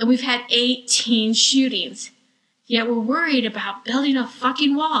 and we've had 18 shootings. Yet we're worried about building a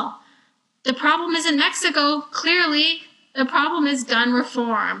fucking wall. The problem isn't Mexico, clearly. The problem is gun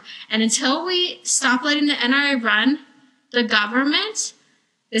reform. And until we stop letting the NRA run the government,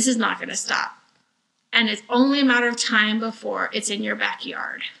 this is not going to stop. And it's only a matter of time before it's in your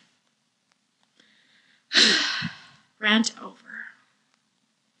backyard. Rant over.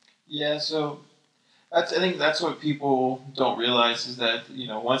 Yeah, so I think that's what people don't realize is that,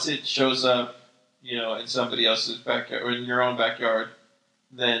 once it shows up, in somebody else's backyard or in your own backyard,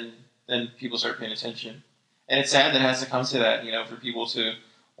 then people start paying attention. And it's sad that it has to come to that, for people to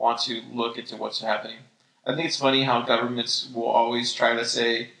want to look into what's happening. I think it's funny how governments will always try to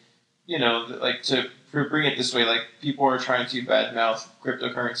say, to bring it this way, like people are trying to badmouth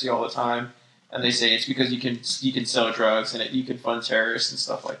cryptocurrency all the time. And they say it's because you can sell drugs and you can fund terrorists and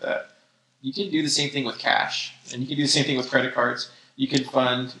stuff like that. You can do the same thing with cash, and you can do the same thing with credit cards. You can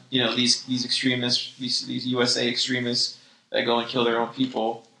fund these extremists, these USA extremists that go and kill their own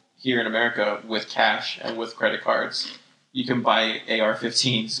people here in America with cash and with credit cards. You can buy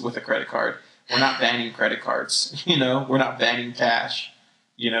AR-15s with a credit card. We're not banning credit cards. We're not banning cash.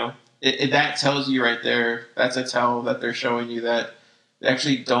 That tells you right there. That's a tell that they're showing you that they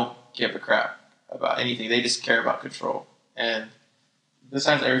actually don't give a crap about anything. They just care about control. And this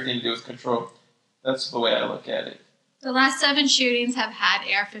has everything to do with control. That's the way I look at it. The last 7 shootings have had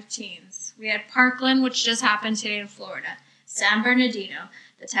AR-15s. We had Parkland, which just happened today in Florida, San Bernardino,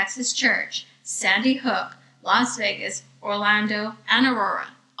 the Texas Church, Sandy Hook, Las Vegas, Orlando, and Aurora.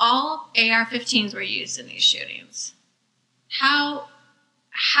 All AR-15s were used in these shootings. How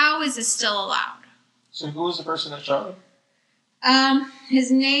is this still allowed? So who was the person that shot him?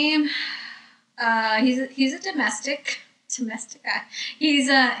 His name, he's a domestic guy. He's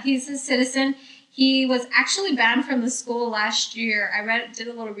a citizen. He was actually banned from the school last year. I did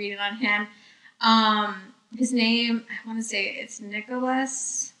a little reading on him. His name, I want to say it's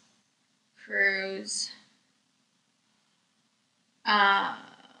Nicholas Cruz. Let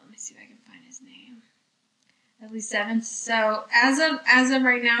me see if I can find his name. At least 7. So as of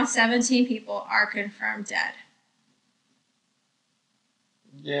right now, 17 people are confirmed dead.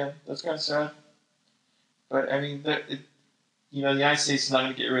 Yeah, that's kind of sad. But I mean, the United States is not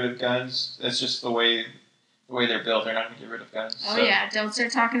going to get rid of guns. That's just the way they're built. They're not going to get rid of guns. Oh, so. Yeah, don't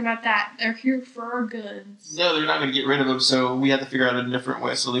start talking about that. They're here for our guns. No, they're not going to get rid of them. So we have to figure out a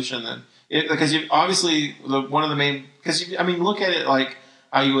different solution then. Because obviously one of the main. Look at it like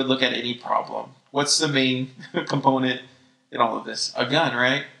how you would look at any problem. What's the main component in all of this? A gun,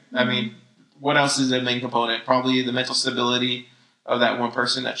 right? Mm-hmm. What else is the main component? Probably the mental stability of that one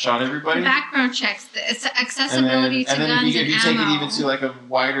person that shot everybody. The background checks, the accessibility to guns and ammo. And then if you take it even to like a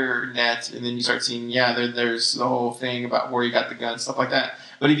wider net, and then you start seeing, there's the whole thing about where you got the gun, stuff like that.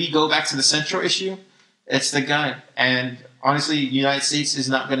 But if you go back to the central issue, it's the gun. And honestly, the United States is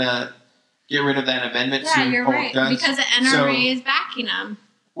not going to get rid of that amendment to you're hold right, guns. because the NRA is backing them.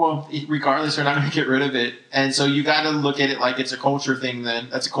 Well, regardless, they're not going to get rid of it. And so you got to look at it like it's a culture thing then.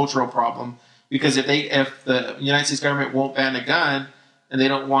 That's a cultural problem. Because if the United States government won't ban a gun and they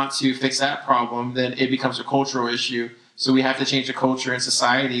don't want to fix that problem, then it becomes a cultural issue. So we have to change the culture in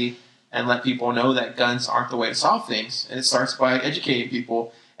society and let people know that guns aren't the way to solve things. And it starts by educating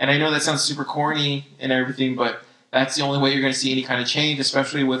people. And I know that sounds super corny and everything, but that's the only way you're going to see any kind of change,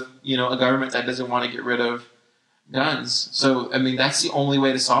 especially with a government that doesn't want to get rid of guns. So, that's the only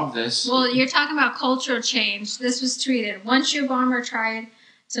way to solve this. Well, you're talking about cultural change. This was tweeted. One shoe bomber tried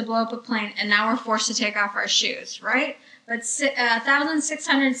to blow up a plane, and now we're forced to take off our shoes, right? But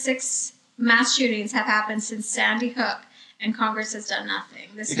 1,606 mass shootings have happened since Sandy Hook, and Congress has done nothing.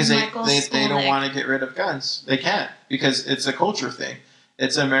 Because they don't want to get rid of guns. They can't, because it's a culture thing.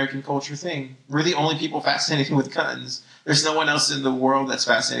 It's an American culture thing. We're the only people fascinated with guns. There's no one else in the world that's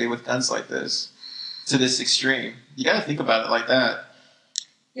fascinated with guns like this, to this extreme. You got to think about it like that.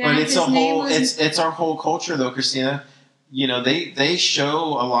 Yeah, but it's our whole culture, though, Christina. They show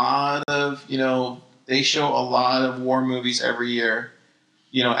a lot of war movies every year.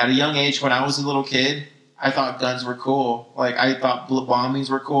 At a young age, when I was a little kid, I thought guns were cool. Like, I thought bombings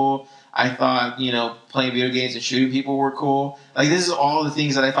were cool. I thought, playing video games and shooting people were cool. Like, this is all the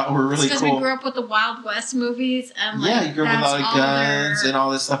things that I thought were really because cool. we grew up with the Wild West movies, and yeah, you grew up with a lot of guns and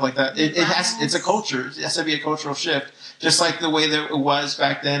all this stuff like that. It's a culture. It has to be a cultural shift. Just like the way that it was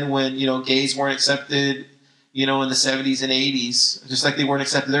back then when, gays weren't accepted, in the 70s and 80s. Just like they weren't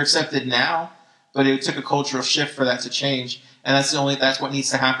accepted. They're accepted now, but it took a cultural shift for that to change. And that's what needs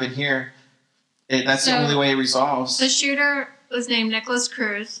to happen here. That's the only way it resolves. The shooter was named Nicholas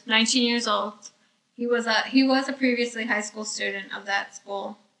Cruz, 19 years old. He was a previously high school student of that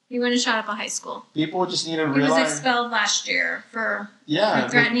school. He went and shot up a high school. People just need to realize... He was expelled last year for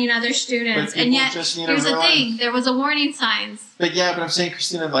threatening other students. And yet, here's the thing. There was a warning signs. But I'm saying,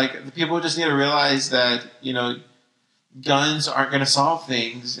 Christina, like, the people just need to realize that, guns aren't going to solve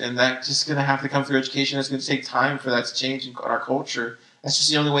things. And that's just going to have to come through education. It's going to take time for that to change in our culture. That's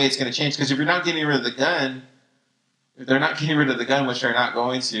just the only way it's going to change. Because if you're not getting rid of the gun... If they're not getting rid of the gun, which they're not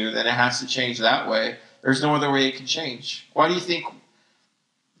going to, then it has to change that way. There's no other way it can change. Why do you think...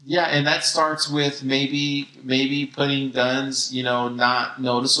 Yeah, and that starts with maybe putting guns, not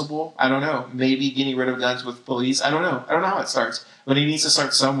noticeable. I don't know. Maybe getting rid of guns with police. I don't know. I don't know how it starts. But it needs to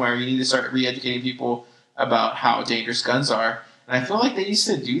start somewhere. You need to start re-educating people about how dangerous guns are. And I feel like they used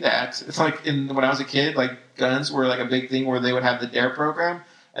to do that. It's like when I was a kid, like guns were like a big thing where they would have the DARE program.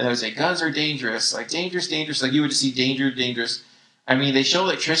 And they would say, guns are dangerous. Like, dangerous, dangerous. Like, you would just see danger, dangerous. I mean, they show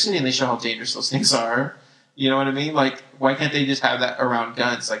electricity and they show how dangerous those things are. You know what I mean? Like, why can't they just have that around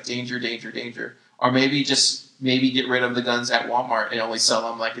guns? Like, danger, danger, danger. Or maybe get rid of the guns at Walmart and only sell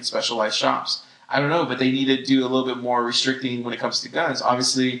them, like, in specialized shops. I don't know, but they need to do a little bit more restricting when it comes to guns.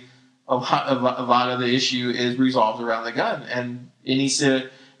 Obviously, a lot of the issue is resolved around the gun. And there needs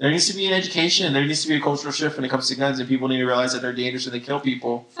to be an education. There needs to be a cultural shift when it comes to guns, and people need to realize that they're dangerous and they kill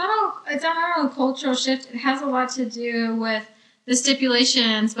people. It's not a cultural shift. It has a lot to do with the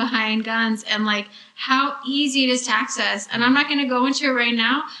stipulations behind guns and like how easy it is to access. And I'm not going to go into it right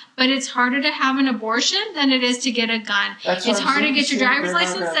now, but it's harder to have an abortion than it is to get a gun. It's harder to get your driver's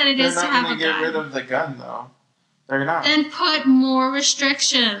license than it is to have a gun. They're not going to get rid of the gun, though. They're not. Then put more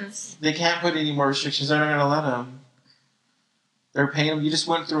restrictions. They can't put any more restrictions. They're not going to let them. They're paying them. You just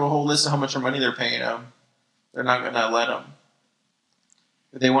went through a whole list of how much money they're paying them. They're not going to let them.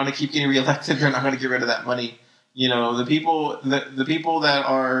 If they want to keep getting reelected, they're not going to get rid of that money. The people that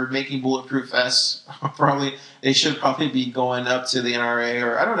are making bulletproof vests they should probably be going up to the NRA,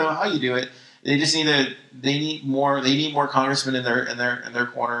 or I don't know how you do it. They just need more congressmen in their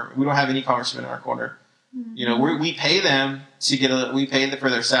corner. We don't have any congressmen in our corner. Mm-hmm. We pay them we pay them for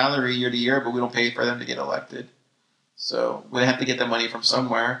their salary year to year, but we don't pay for them to get elected. So we have to get the money from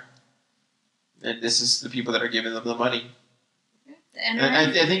somewhere, and this is the people that are giving them the money. And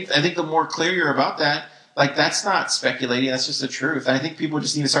I think the more clear you're about that, like, that's not speculating, that's just the truth. And I think people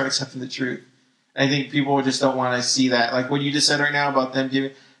just need to start accepting the truth. And I think people just don't want to see that. Like what you just said right now about them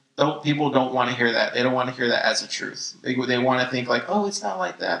people don't want to hear that. They don't want to hear that as a truth. They want to think like, oh, it's not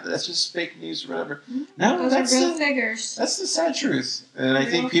like that. That's just fake news or whatever. No, those are real figures. That's the sad truth. And I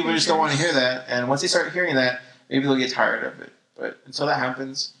think people just don't want to hear that. And once they start hearing that, maybe they'll get tired of it. But until that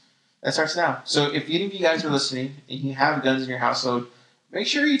happens, that starts now. So if any of you guys are listening and you have guns in your household, make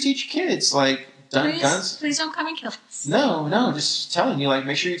sure you teach your kids, like, guns. Please don't come and kill us. No, just telling you, like,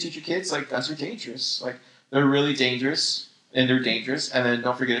 make sure you teach your kids, like, guns are dangerous. Like, they're really dangerous, and they're dangerous, and then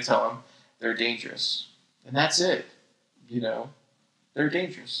don't forget to tell them they're dangerous. And that's it. They're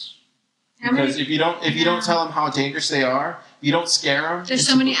dangerous. Because if you don't tell them how dangerous they are, you don't scare them. There's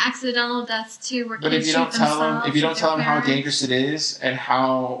so many accidental deaths too, where kids shoot themselves. But if you don't tell them how dangerous it is and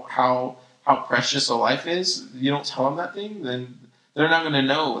how precious a life is, you don't tell them that thing, then they're not going to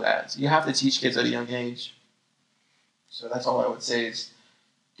know that. You have to teach kids at a young age. So that's all I would say is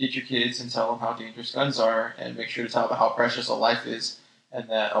get your kids and tell them how dangerous guns are, and make sure to tell them how precious a life is, and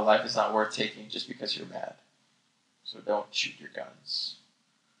that a life is not worth taking just because you're mad. So don't shoot your guns.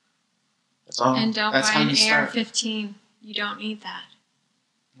 That's all. And don't buy an AR-15. You don't need that.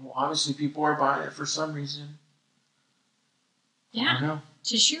 Well, obviously people are buying it for some reason. Yeah. I don't know.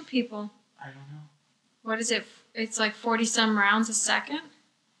 To shoot people. I don't know. What is it? It's like 40-some rounds a second?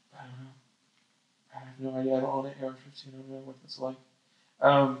 I don't know. I have no idea. I don't own an AR-15. I don't know what that's like.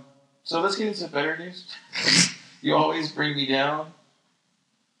 So let's get into better news. You always bring me down.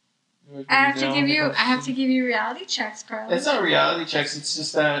 I have to give you reality checks, Carlos. It's not reality checks. It's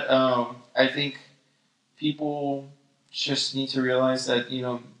just that I think people just need to realize that,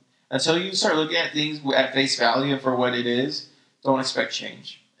 until you start looking at things at face value and for what it is, don't expect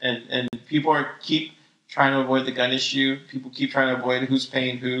change. And people keep trying to avoid the gun issue. People keep trying to avoid who's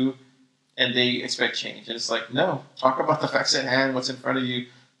paying who. and they expect change. And it's like, no, talk about the facts at hand, what's in front of you.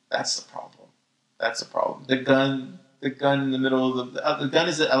 That's the problem. That's the problem. The gun in the middle of the gun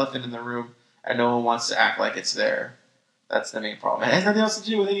is the elephant in the room, and no one wants to act like it's there. That's the main problem. It has nothing else to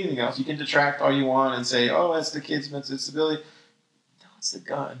do with anything else. You can detract all you want and say, oh, that's the kid's mental disability. No, it's the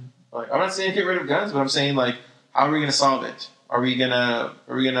gun. Like, I'm not saying get rid of guns, but I'm saying, like, how are we going to solve it? Are we gonna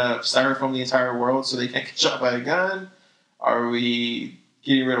styrofoam the entire world so they can't get shot by a gun? Are we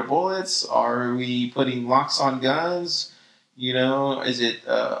getting rid of bullets? Are we putting locks on guns? You know, is it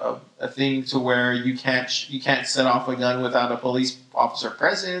a thing to where you can't set off a gun without a police officer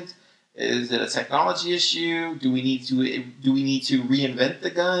present? Is it a technology issue? Do we need to reinvent the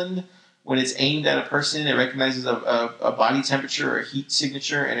gun? When it's aimed at a person, it recognizes a body temperature or a heat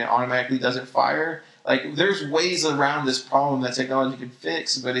signature, and it automatically doesn't fire. Like, there's ways around this problem that technology can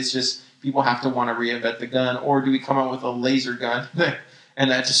fix, but it's just people have to want to reinvent the gun. Or do we come out with a laser gun and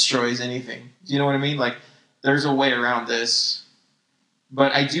that destroys anything? Do you know what I mean? Like, there's a way around this.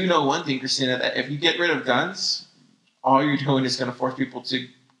 But I do know one thing, Christina, that if you get rid of guns, all you're doing is going to force people to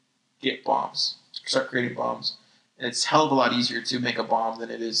get bombs, start creating bombs. And it's a hell of a lot easier to make a bomb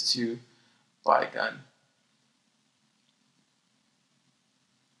than it is to buy a gun.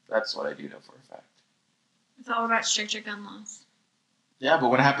 That's what I do know for a fact. It's all about stricter gun laws. Yeah, but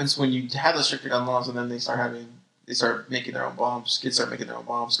what happens when you have the stricter gun laws and then they start making their own bombs? Kids start making their own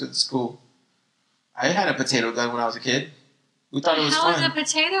bombs because it's cool. I had a potato gun when I was a kid. We thought it was fun. How was a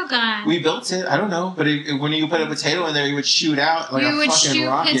potato gun? We built it. I don't know, but when you put a potato in there, it would shoot out like a fucking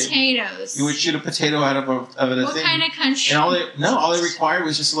rocket. You would shoot potatoes. You would shoot a potato out of a thing. What kind of country? And all it required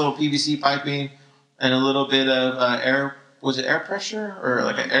was just a little PVC piping and a little bit of air. Was it air pressure or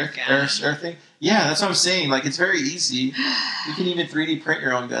like an air thing? Yeah, that's what I'm saying. Like, it's very easy. You can even 3D print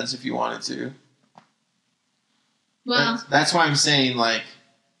your own guns if you wanted to. Well, that's why I'm saying, like,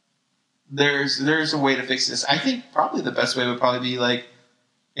 there's a way to fix this. I think probably the best way would probably be like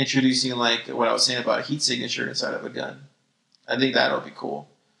introducing, like, what I was saying about a heat signature inside of a gun. I think that'll be cool.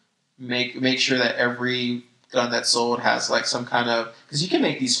 Make sure that every gun that's sold has like some kind of, because you can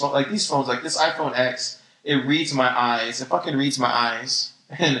make these phones like this iPhone X. It reads my eyes. It fucking reads my eyes.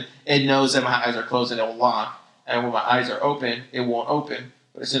 And it knows that my eyes are closed and it will lock. And when my eyes are open, it won't open.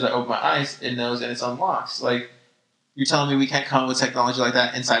 But as soon as I open my eyes, it knows and it's unlocked. Like, you're telling me we can't come up with technology like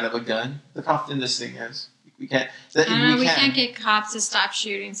that inside of a gun? Look how thin this thing is. We can't. We can't get cops to stop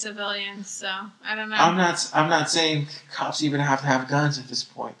shooting civilians. So I don't know. I'm not saying cops even have to have guns at this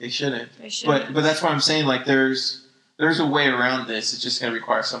point. They shouldn't. They shouldn't. But that's what I'm saying. Like, there's a way around this. It's just going to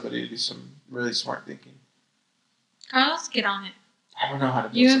require somebody to do some really smart thinking. Carlos, get on it. I don't know how to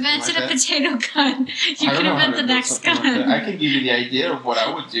build You something invented like a that. potato gun. You can invent the next gun. Like I can give you the idea of what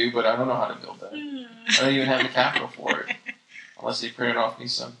I would do, but I don't know how to build that. I don't even have the capital for it. Unless they printed off me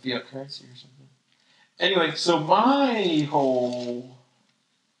some fiat currency or something. Anyway, so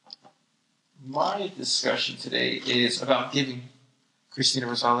my discussion today is about giving. Christina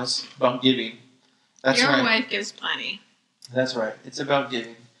Rosales, about giving. That's Your right. wife gives plenty. That's right. It's about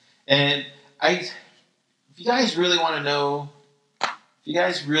giving. And if you guys really want to know,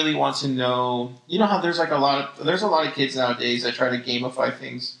 you know how there's a lot of kids nowadays that try to gamify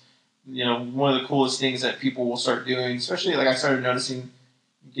things. You know, one of the coolest things that people will start doing, especially like I started noticing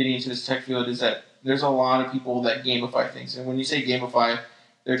getting into this tech field, is that there's a lot of people that gamify things. And when you say gamify,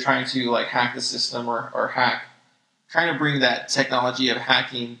 they're trying to like hack the system or trying to bring that technology of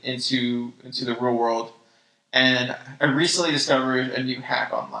hacking into the real world. And I recently discovered a new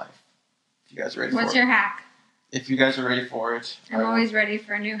hack on life. If you guys are ready for it. What's your hack? If you guys are ready for it. I'm always ready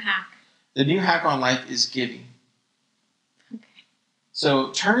for a new hack. The new hack on life is giving. Okay.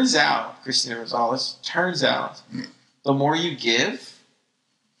 So turns out, Christina Rosales, the more you give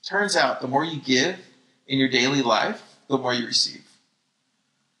in your daily life, the more you receive.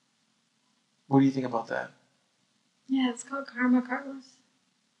 What do you think about that? Yeah, it's called karma, Carlos.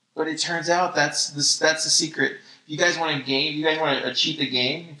 But it turns out that's the secret. If you guys want to game, you guys want to cheat the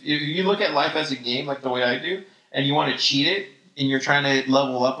game. If you look at life as a game, like the way I do, and you want to cheat it, and you're trying to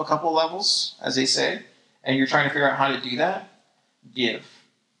level up a couple levels, as they say, and you're trying to figure out how to do that, give.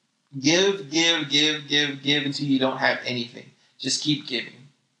 Give until you don't have anything. Just keep giving.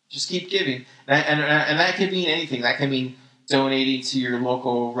 And that could mean anything. That could mean donating to your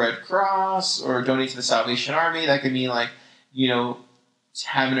local Red Cross or donating to the Salvation Army. That could mean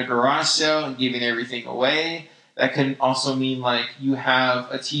having a garage sale and giving everything away. That can also mean you have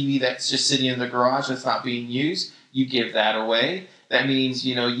a TV that's just sitting in the garage that's not being used. You give that away. That means,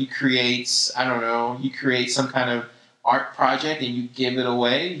 you create some kind of art project and you give it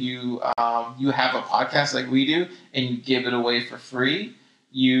away. You have a podcast like we do and you give it away for free.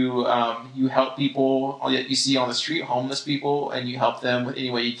 You help people that you see on the street, homeless people, and you help them with any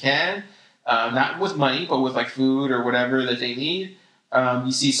way you can. Not with money, but with like food or whatever that they need.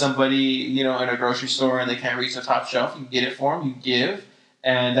 You see somebody, in a grocery store and they can't reach the top shelf, you get it for them, you give.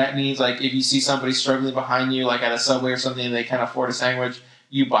 And that means like if you see somebody struggling behind you, like at a Subway or something, and they can't afford a sandwich,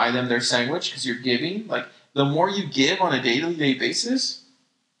 you buy them their sandwich because you're giving. Like the more you give on a day-to-day basis,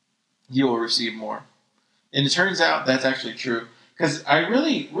 you will receive more. And it turns out that's actually true. Because I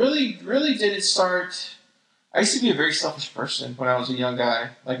really, really, really didn't start. I used to be a very selfish person when I was a young guy.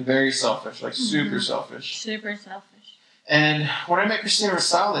 Like, very selfish. Like, super selfish. Super selfish. And when I met Christina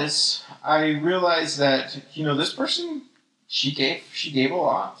Rosales, I realized that, this person, she gave a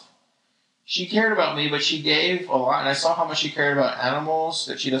lot. She cared about me, but she gave a lot. And I saw how much she cared about animals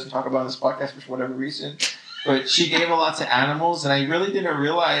that she doesn't talk about in this podcast for whatever reason. But she gave a lot to animals, and I really didn't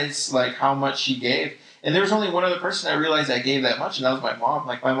realize, like, how much she gave. And there was only one other person I realized I gave that much, and that was my mom.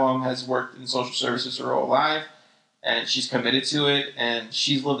 Like, my mom has worked in social services her whole life, and she's committed to it, and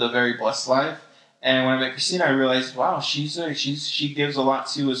she's lived a very blessed life. And when I met Christina, I realized, wow, she gives a lot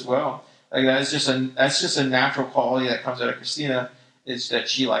too as well. Like, that's just a natural quality that comes out of Christina, is that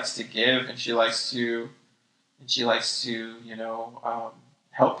she likes to give, and she likes to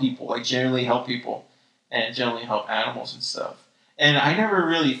help people, like genuinely help people, and generally help animals and stuff. And I never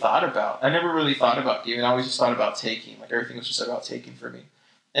really thought about giving. I always just thought about taking. Like, everything was just about taking for me.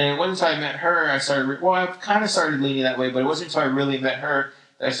 And once I met her, I've kind of started leaning that way, but it wasn't until I really met her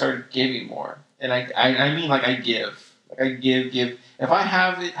that I started giving more. And I mean, like, I give. Like, I give. If I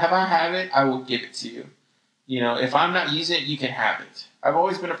have it, I will give it to you. If I'm not using it, you can have it. I've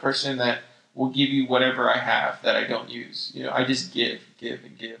always been a person that will give you whatever I have that I don't use. I just give,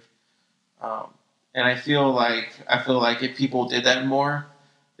 and give. And I feel like if people did that more,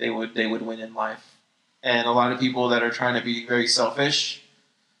 they would win in life. And a lot of people that are trying to be very selfish,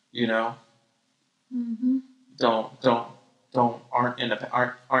 Mm-hmm.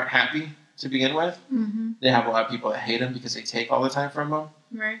 aren't happy to begin with. Mm-hmm. They have a lot of people that hate them because they take all the time from them.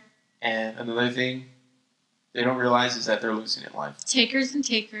 Right. And another thing they don't realize is that they're losing in life. Takers and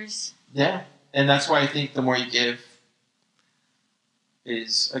takers. Yeah, and that's why I think the more you give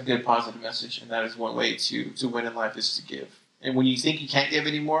is a good positive message, and that is one way to win in life, is to give. And when you think you can't give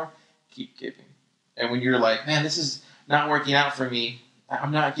anymore, keep giving. And when you're like, man, this is not working out for me,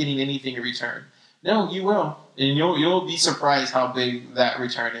 I'm not getting anything in return. No, you will. And you'll be surprised how big that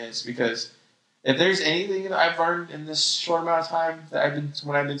return is, because if there's anything that I've learned in this short amount of time that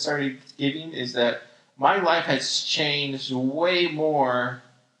when I've been started giving, is that my life has changed way more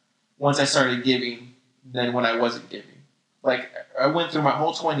once I started giving than when I wasn't giving. Like, I went through my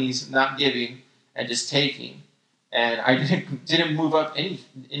whole 20s not giving and just taking, and I didn't move up it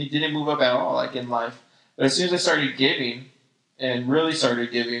didn't move up at all, like, in life. But as soon as I started giving, and really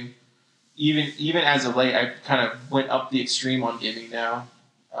started giving, even as of late, I kind of went up the extreme on giving now.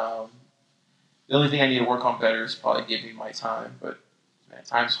 The only thing I need to work on better is probably giving my time, but man,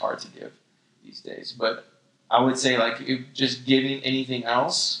 time's hard to give these days. But I would say, like, if just giving anything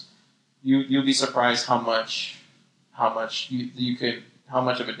else, you'll be surprised how much of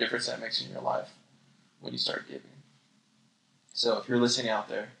a difference that makes in your life when you start giving. So if you're listening out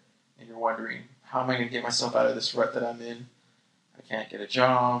there and you're wondering, how am I going to get myself out of this rut that I'm in? I can't get a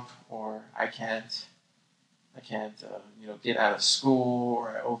job, or I can't get out of school, or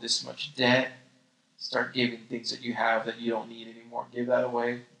I owe this much debt. Start giving things that you have that you don't need anymore. Give that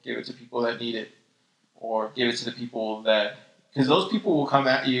away. Give it to people that need it, or give it to the people because those people will come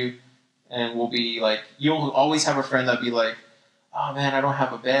at you and will be like, you'll always have a friend that'll be like, oh man, I don't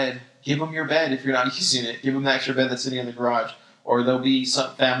have a bed. Give them your bed if you're not using it. Give them the extra bed that's sitting in the garage. Or there'll be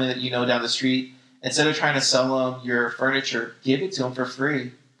some family that you know down the street. Instead of trying to sell them your furniture, give it to them for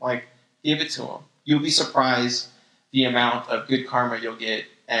free. Like, give it to them. You'll be surprised the amount of good karma you'll get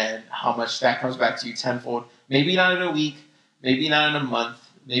and how much that comes back to you tenfold. Maybe not in a week, maybe not in a month,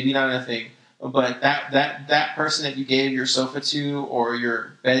 maybe not in a thing. But that person that you gave your sofa to or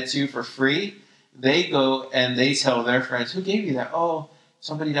your bed to for free, they go and they tell their friends, who gave you that? Oh,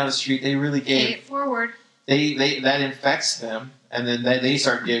 somebody down the street. They really gave. Pay it forward. They that infects them, and then they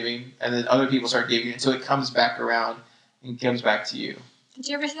start giving, and then other people start giving until it comes back around and comes back to you. Did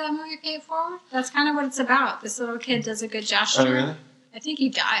you ever see that movie, Pay It Forward? That's kind of what it's about. This little kid does a good gesture. Oh, really? I think he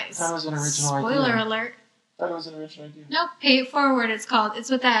dies. That was an original idea. Spoiler alert. I thought it was an original idea. Nope, Pay It Forward it's called. It's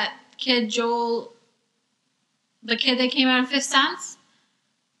with that kid, Joel, the kid that came out of Fifth Sense.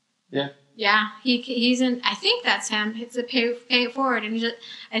 Yeah. Yeah, he's in, I think that's him. It's a Pay It Forward, and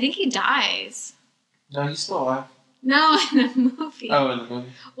I think he dies. No, he's still alive. No, in the movie. Oh, in the movie.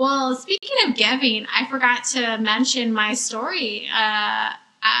 Well, speaking of giving, I forgot to mention my story.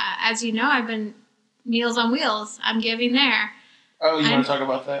 As you know, I've been Meals on Wheels. I'm giving there. Oh, you want to talk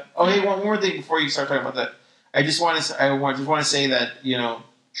about that? Oh, hey, one more thing before you start talking about that. I just want to say that, you know,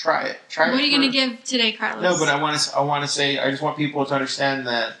 try it. What are you going to give today, Carlos? No, but I want to say, I just want people to understand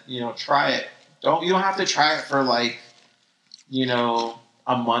that, you know, try it. You don't have to try it for like, you know,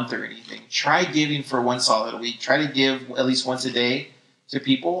 a month or anything. Try giving for one solid week. Try to give at least once a day to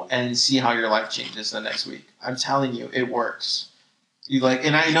people and see how your life changes the next week. I'm telling you, it works.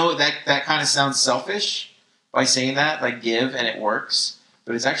 And I know that kind of sounds selfish by saying that, like give and it works,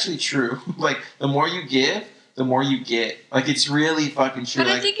 but it's actually true. Like the more you give, the more you get. Like it's really fucking true.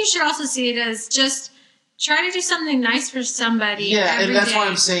 But I think you should also see it as just try to do something nice for somebody. Yeah, and that's day. why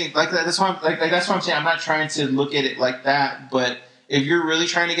I'm saying that's why I'm saying I'm not trying to look at it like that, but if you're really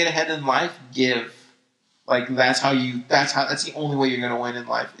trying to get ahead in life, give. Like that's the only way you're gonna win in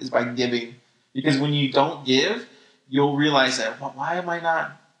life is by giving. Because when you don't give, you'll realize that why am I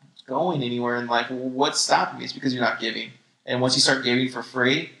not going anywhere in life? What's stopping me? It's because you're not giving. And once you start giving for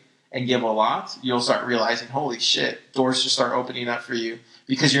free and give a lot, you'll start realizing, holy shit, doors just start opening up for you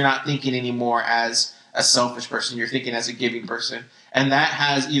because you're not thinking anymore as a selfish person. You're thinking as a giving person, and that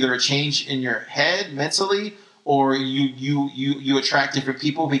has either a change in your head mentally, or you attract different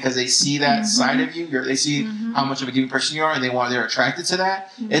people because they see that side of you. They see how much of a giving person you are, and they're attracted to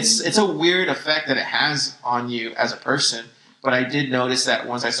that. It's a weird effect that it has on you as a person. But I did notice that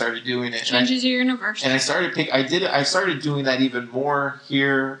once I started doing it, changes your universe. And I started doing that even more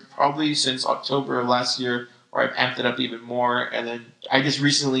here, probably since October of last year, where I've amped it up even more. And then I just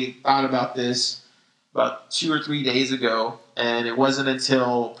recently thought about this about 2 or 3 days ago, and it wasn't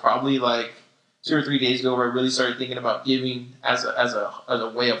until probably like 2 or 3 days ago where I really started thinking about giving as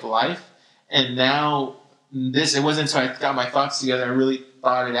a way of life. And now it wasn't until I got my thoughts together, I really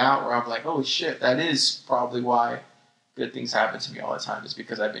thought it out, where I'm like, holy shit, that is probably why good things happen to me all the time, is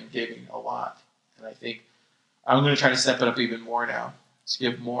because I've been giving a lot. And I think I'm going to try to step it up even more now, to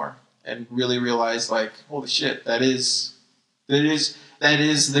give more, and really realize like, holy shit, that is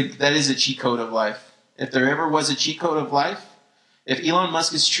a cheat code of life. If there ever was a cheat code of life, if Elon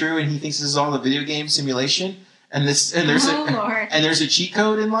Musk is true and he thinks this is all a video game simulation, and there's a cheat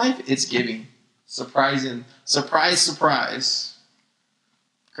code in life, it's giving. Surprise, surprise.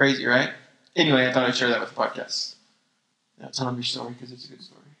 Crazy, right? Anyway, I thought I'd share that with the podcast. Now tell them your story, because it's a good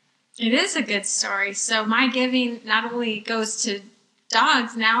story. It is a good story. So my giving not only goes to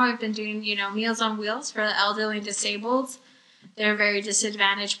dogs. Now I've been doing, Meals on Wheels for the elderly and disabled. They're a very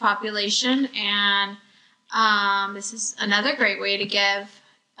disadvantaged population, and this is another great way to give.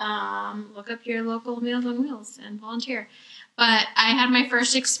 Look up your local Meals on Wheels and volunteer. But I had my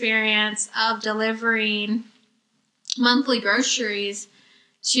first experience of delivering monthly groceries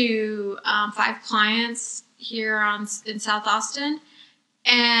to 5 clients here in South Austin.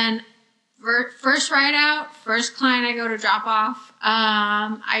 And first ride out, first client I go to drop off,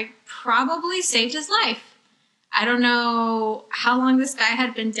 I probably saved his life. I don't know how long this guy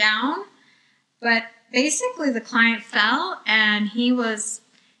had been down, but basically the client fell and he wasn't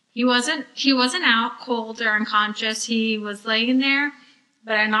out cold or unconscious. He was laying there,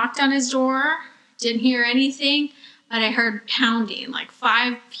 but I knocked on his door, didn't hear anything, but I heard pounding, like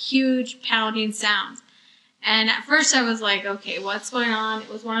 5 huge pounding sounds. And at first I was like, okay, what's going on? It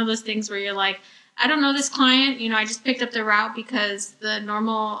was one of those things where you're like, I don't know this client. I just picked up the route because the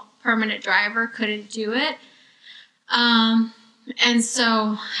normal permanent driver couldn't do it. And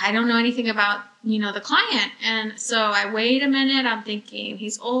so I don't know anything about, the client. And so I wait a minute. I'm thinking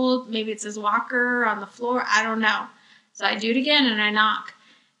he's old. Maybe it's his walker on the floor. I don't know. So I do it again and I knock.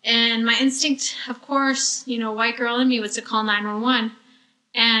 And my instinct, of course, white girl in me was to call 911.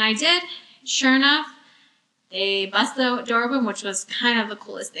 And I did. Sure enough, they bust the door open, which was kind of the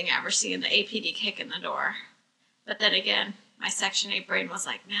coolest thing I ever seen, the APD kick in the door. But then again, my Section 8 brain was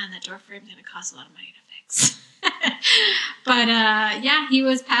like, man, that door frame's going to cost a lot of money to fix. But yeah, he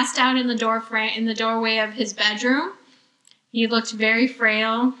was passed out in the doorway of his bedroom. He looked very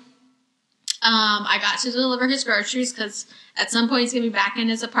frail. I got to deliver his groceries because at some point he's going to be back in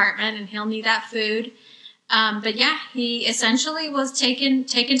his apartment and he'll need that food. But yeah, he essentially was taken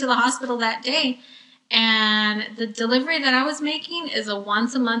to the hospital that day. And the delivery that I was making is a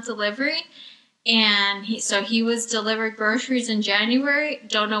once-a-month delivery. And he was delivered groceries in January.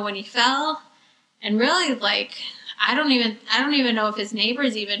 Don't know when he fell. And really, I don't even know if his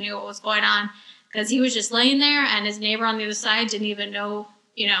neighbors even knew what was going on, because he was just laying there, and his neighbor on the other side didn't even know,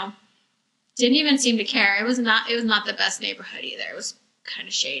 didn't even seem to care. It was not the best neighborhood either. It was kind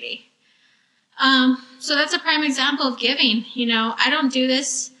of shady. So that's a prime example of giving. You know, I don't do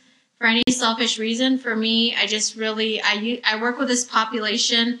this for any selfish reason. For me, I just really, I work with this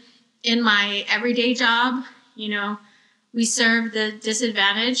population in my everyday job. You know, we serve the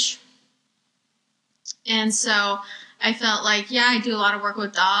disadvantaged. And so I felt like, yeah, I do a lot of work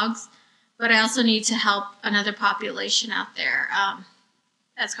with dogs, but I also need to help another population out there.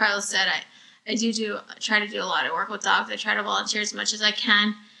 As Carlos said, I try to do a lot of work with dogs. I try to volunteer as much as I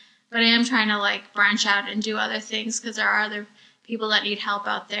can, but I am trying to like branch out and do other things because there are other people that need help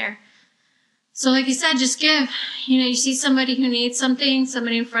out there. So like you said, just give. You know, you see somebody who needs something,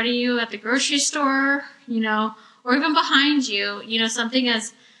 somebody in front of you at the grocery store, you know, or even behind you, you know, something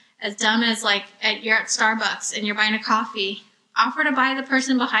as dumb as like you're at Starbucks and you're buying a coffee, offer to buy the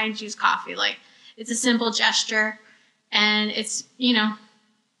person behind you's coffee. Like, it's a simple gesture, and it's, you know,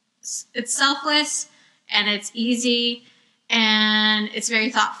 it's selfless and it's easy and it's very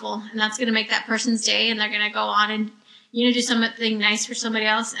thoughtful, and that's going to make that person's day, and they're going to go on and, you know, do something nice for somebody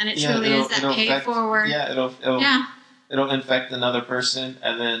else, and it truly is that pay it forward. Yeah, it'll infect another person,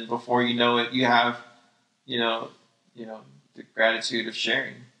 and then before you know it, you have, you know, the gratitude of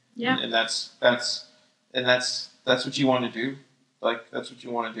sharing. Yeah. And that's what you want to do. Like, that's what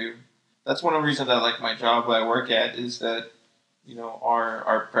you want to do. That's one of the reasons I like my job that I work at, is that, you know,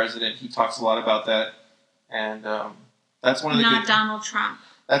 our president, he talks a lot about that, and that's one of the not Donald Trump.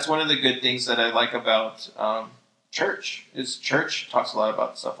 That's one of the good things that I like about church, is church talks a lot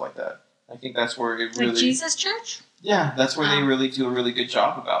about stuff like that. I think that's where it really, like Jesus Church. Yeah, that's where they really do a really good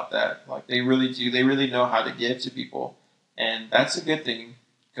job about that. Like, they really do. They really know how to give to people, and that's a good thing.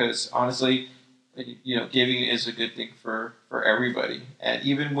 Because honestly, you know, giving is a good thing for everybody. And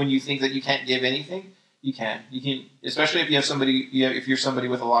even when you think that you can't give anything, you can. You can, especially if you have somebody. If you're somebody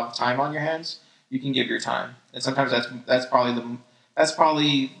with a lot of time on your hands, you can give your time. And sometimes that's probably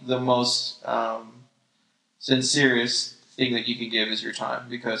the most sincerest thing that you can give is your time.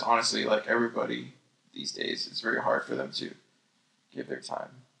 Because honestly, like, everybody these days, it's very hard for them to give their time.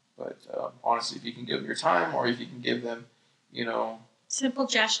 But honestly, if you can give them your time, or if you can give them, you know, simple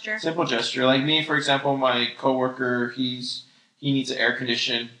gesture. Like me, for example, my coworker, he needs an air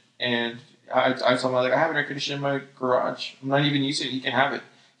condition, and I told him, like, I have an air conditioner in my garage. I'm not even using it. You can have it.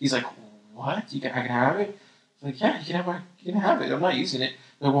 He's like, what? I can have it? I'm like, yeah, you can have it. I'm not using it.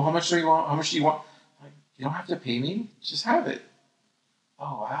 I'm like, well, how much do you want? How much do you want? I'm like, you don't have to pay me. Just have it.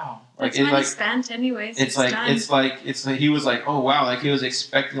 Oh, wow. That's money spent anyways. It's like he was like, oh wow, like he was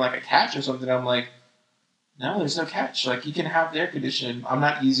expecting like a catch or something. I'm like, no, there's no catch. Like, you can have the air conditioning. I'm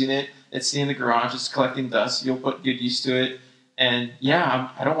not using it. It's sitting in the garage. It's collecting dust. You'll get used to it. And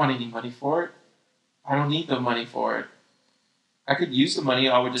yeah, I don't want any money for it. I don't need the money for it. I could use the money.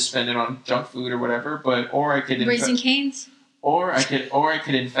 I would just spend it on junk food or whatever. Or I could raising canes. Or I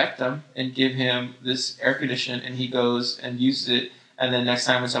could infect them and give him this air conditioner, and he goes and uses it. And then next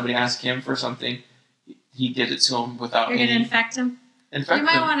time when somebody asks him for something, he gives it to him without. You're gonna infect him. You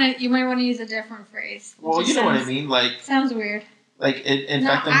might want to use a different phrase. Well, you know what I mean. Like, sounds weird. Like,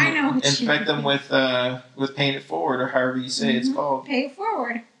 infect them. I know what infect them with paying it forward, or however you say it's called. Pay it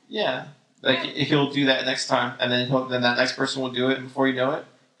forward. Yeah, like he'll do that next time, and then that next person will do it, and before you know it,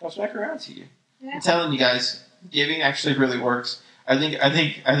 it comes back around to you. Yeah. I'm telling you guys, giving actually really works. I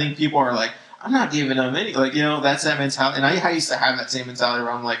think people are like, I'm not giving them any, like, you know, that's that mentality. And I used to have that same mentality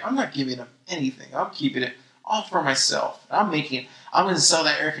where I'm like, I'm not giving them anything. I'm keeping it all for myself. I'm going to sell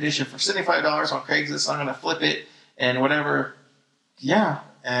that air conditioner for $75 on Craigslist. I'm going to flip it and whatever. Yeah.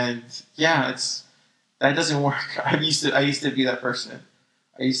 And yeah, that doesn't work. I used to be that person.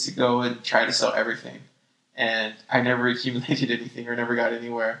 I used to go and try to sell everything, and I never accumulated anything or never got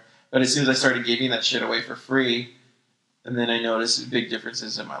anywhere. But as soon as I started giving that shit away for free, and then I noticed big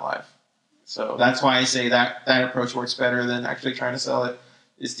differences in my life. So that's why I say that approach works better than actually trying to sell it,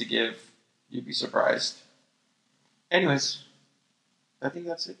 is to give. You'd be surprised. Anyways, I think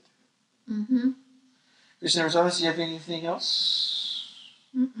that's it. Mm-hmm. Christina Rosales, do you have anything else?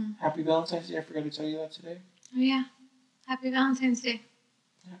 Mm-mm. Happy Valentine's Day. I forgot to tell you that today. Oh, yeah. Happy Valentine's Day.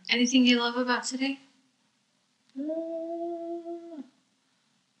 Yeah. Anything you love about today? Yeah,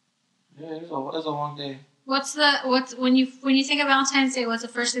 it was a long day. When you think of Valentine's Day, what's the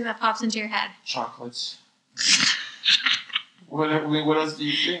first thing that pops into your head? Chocolates. What else do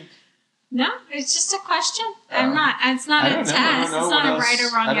you think? No, it's just a question. It's not a test. It's not a right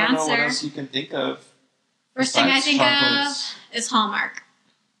or wrong answer. I don't know what else you can think of. First thing I think of is Hallmark.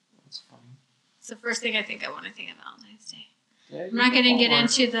 That's funny. It's the first thing I think of when I think of Valentine's Day. Yeah, I'm not going to get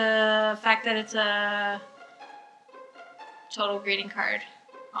into the fact that it's a total greeting card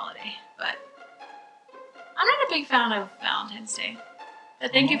holiday, but I'm not a big fan of Valentine's Day.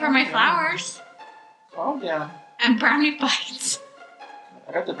 But thank you for my flowers. Calm down. And brownie bites.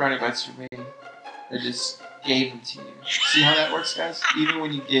 I got the brownie bites for me. I just gave them to you. See how that works, guys? Even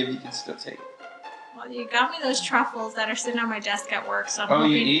when you give, you can still take. Well, you got me those truffles that are sitting on my desk at work, so I'm Oh,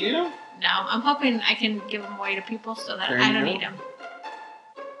 hoping... you eating them? No, I'm hoping I can give them away to people so that There I you don't go. eat them.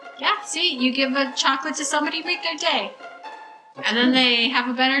 Yeah, see, you give a chocolate to somebody, make their day. That's And then good. they have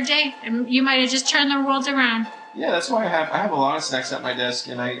a better day, and you might have just turned their world around. Yeah, that's why I have a lot of snacks at my desk,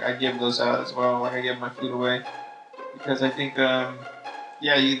 and I give those out as well. Like I give my food away because I think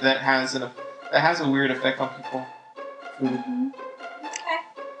that has a weird effect on people. Food. Okay.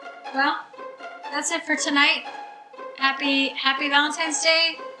 Well, that's it for tonight. Happy Valentine's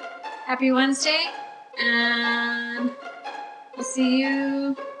Day. Happy Wednesday. And we'll see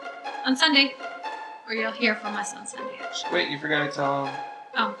you on Sunday. Or you'll hear from us on Sunday, actually. Wait, you forgot to tell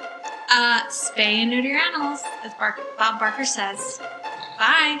them. Spay and neuter your animals, as Bob Barker says.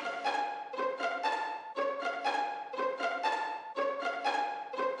 Bye.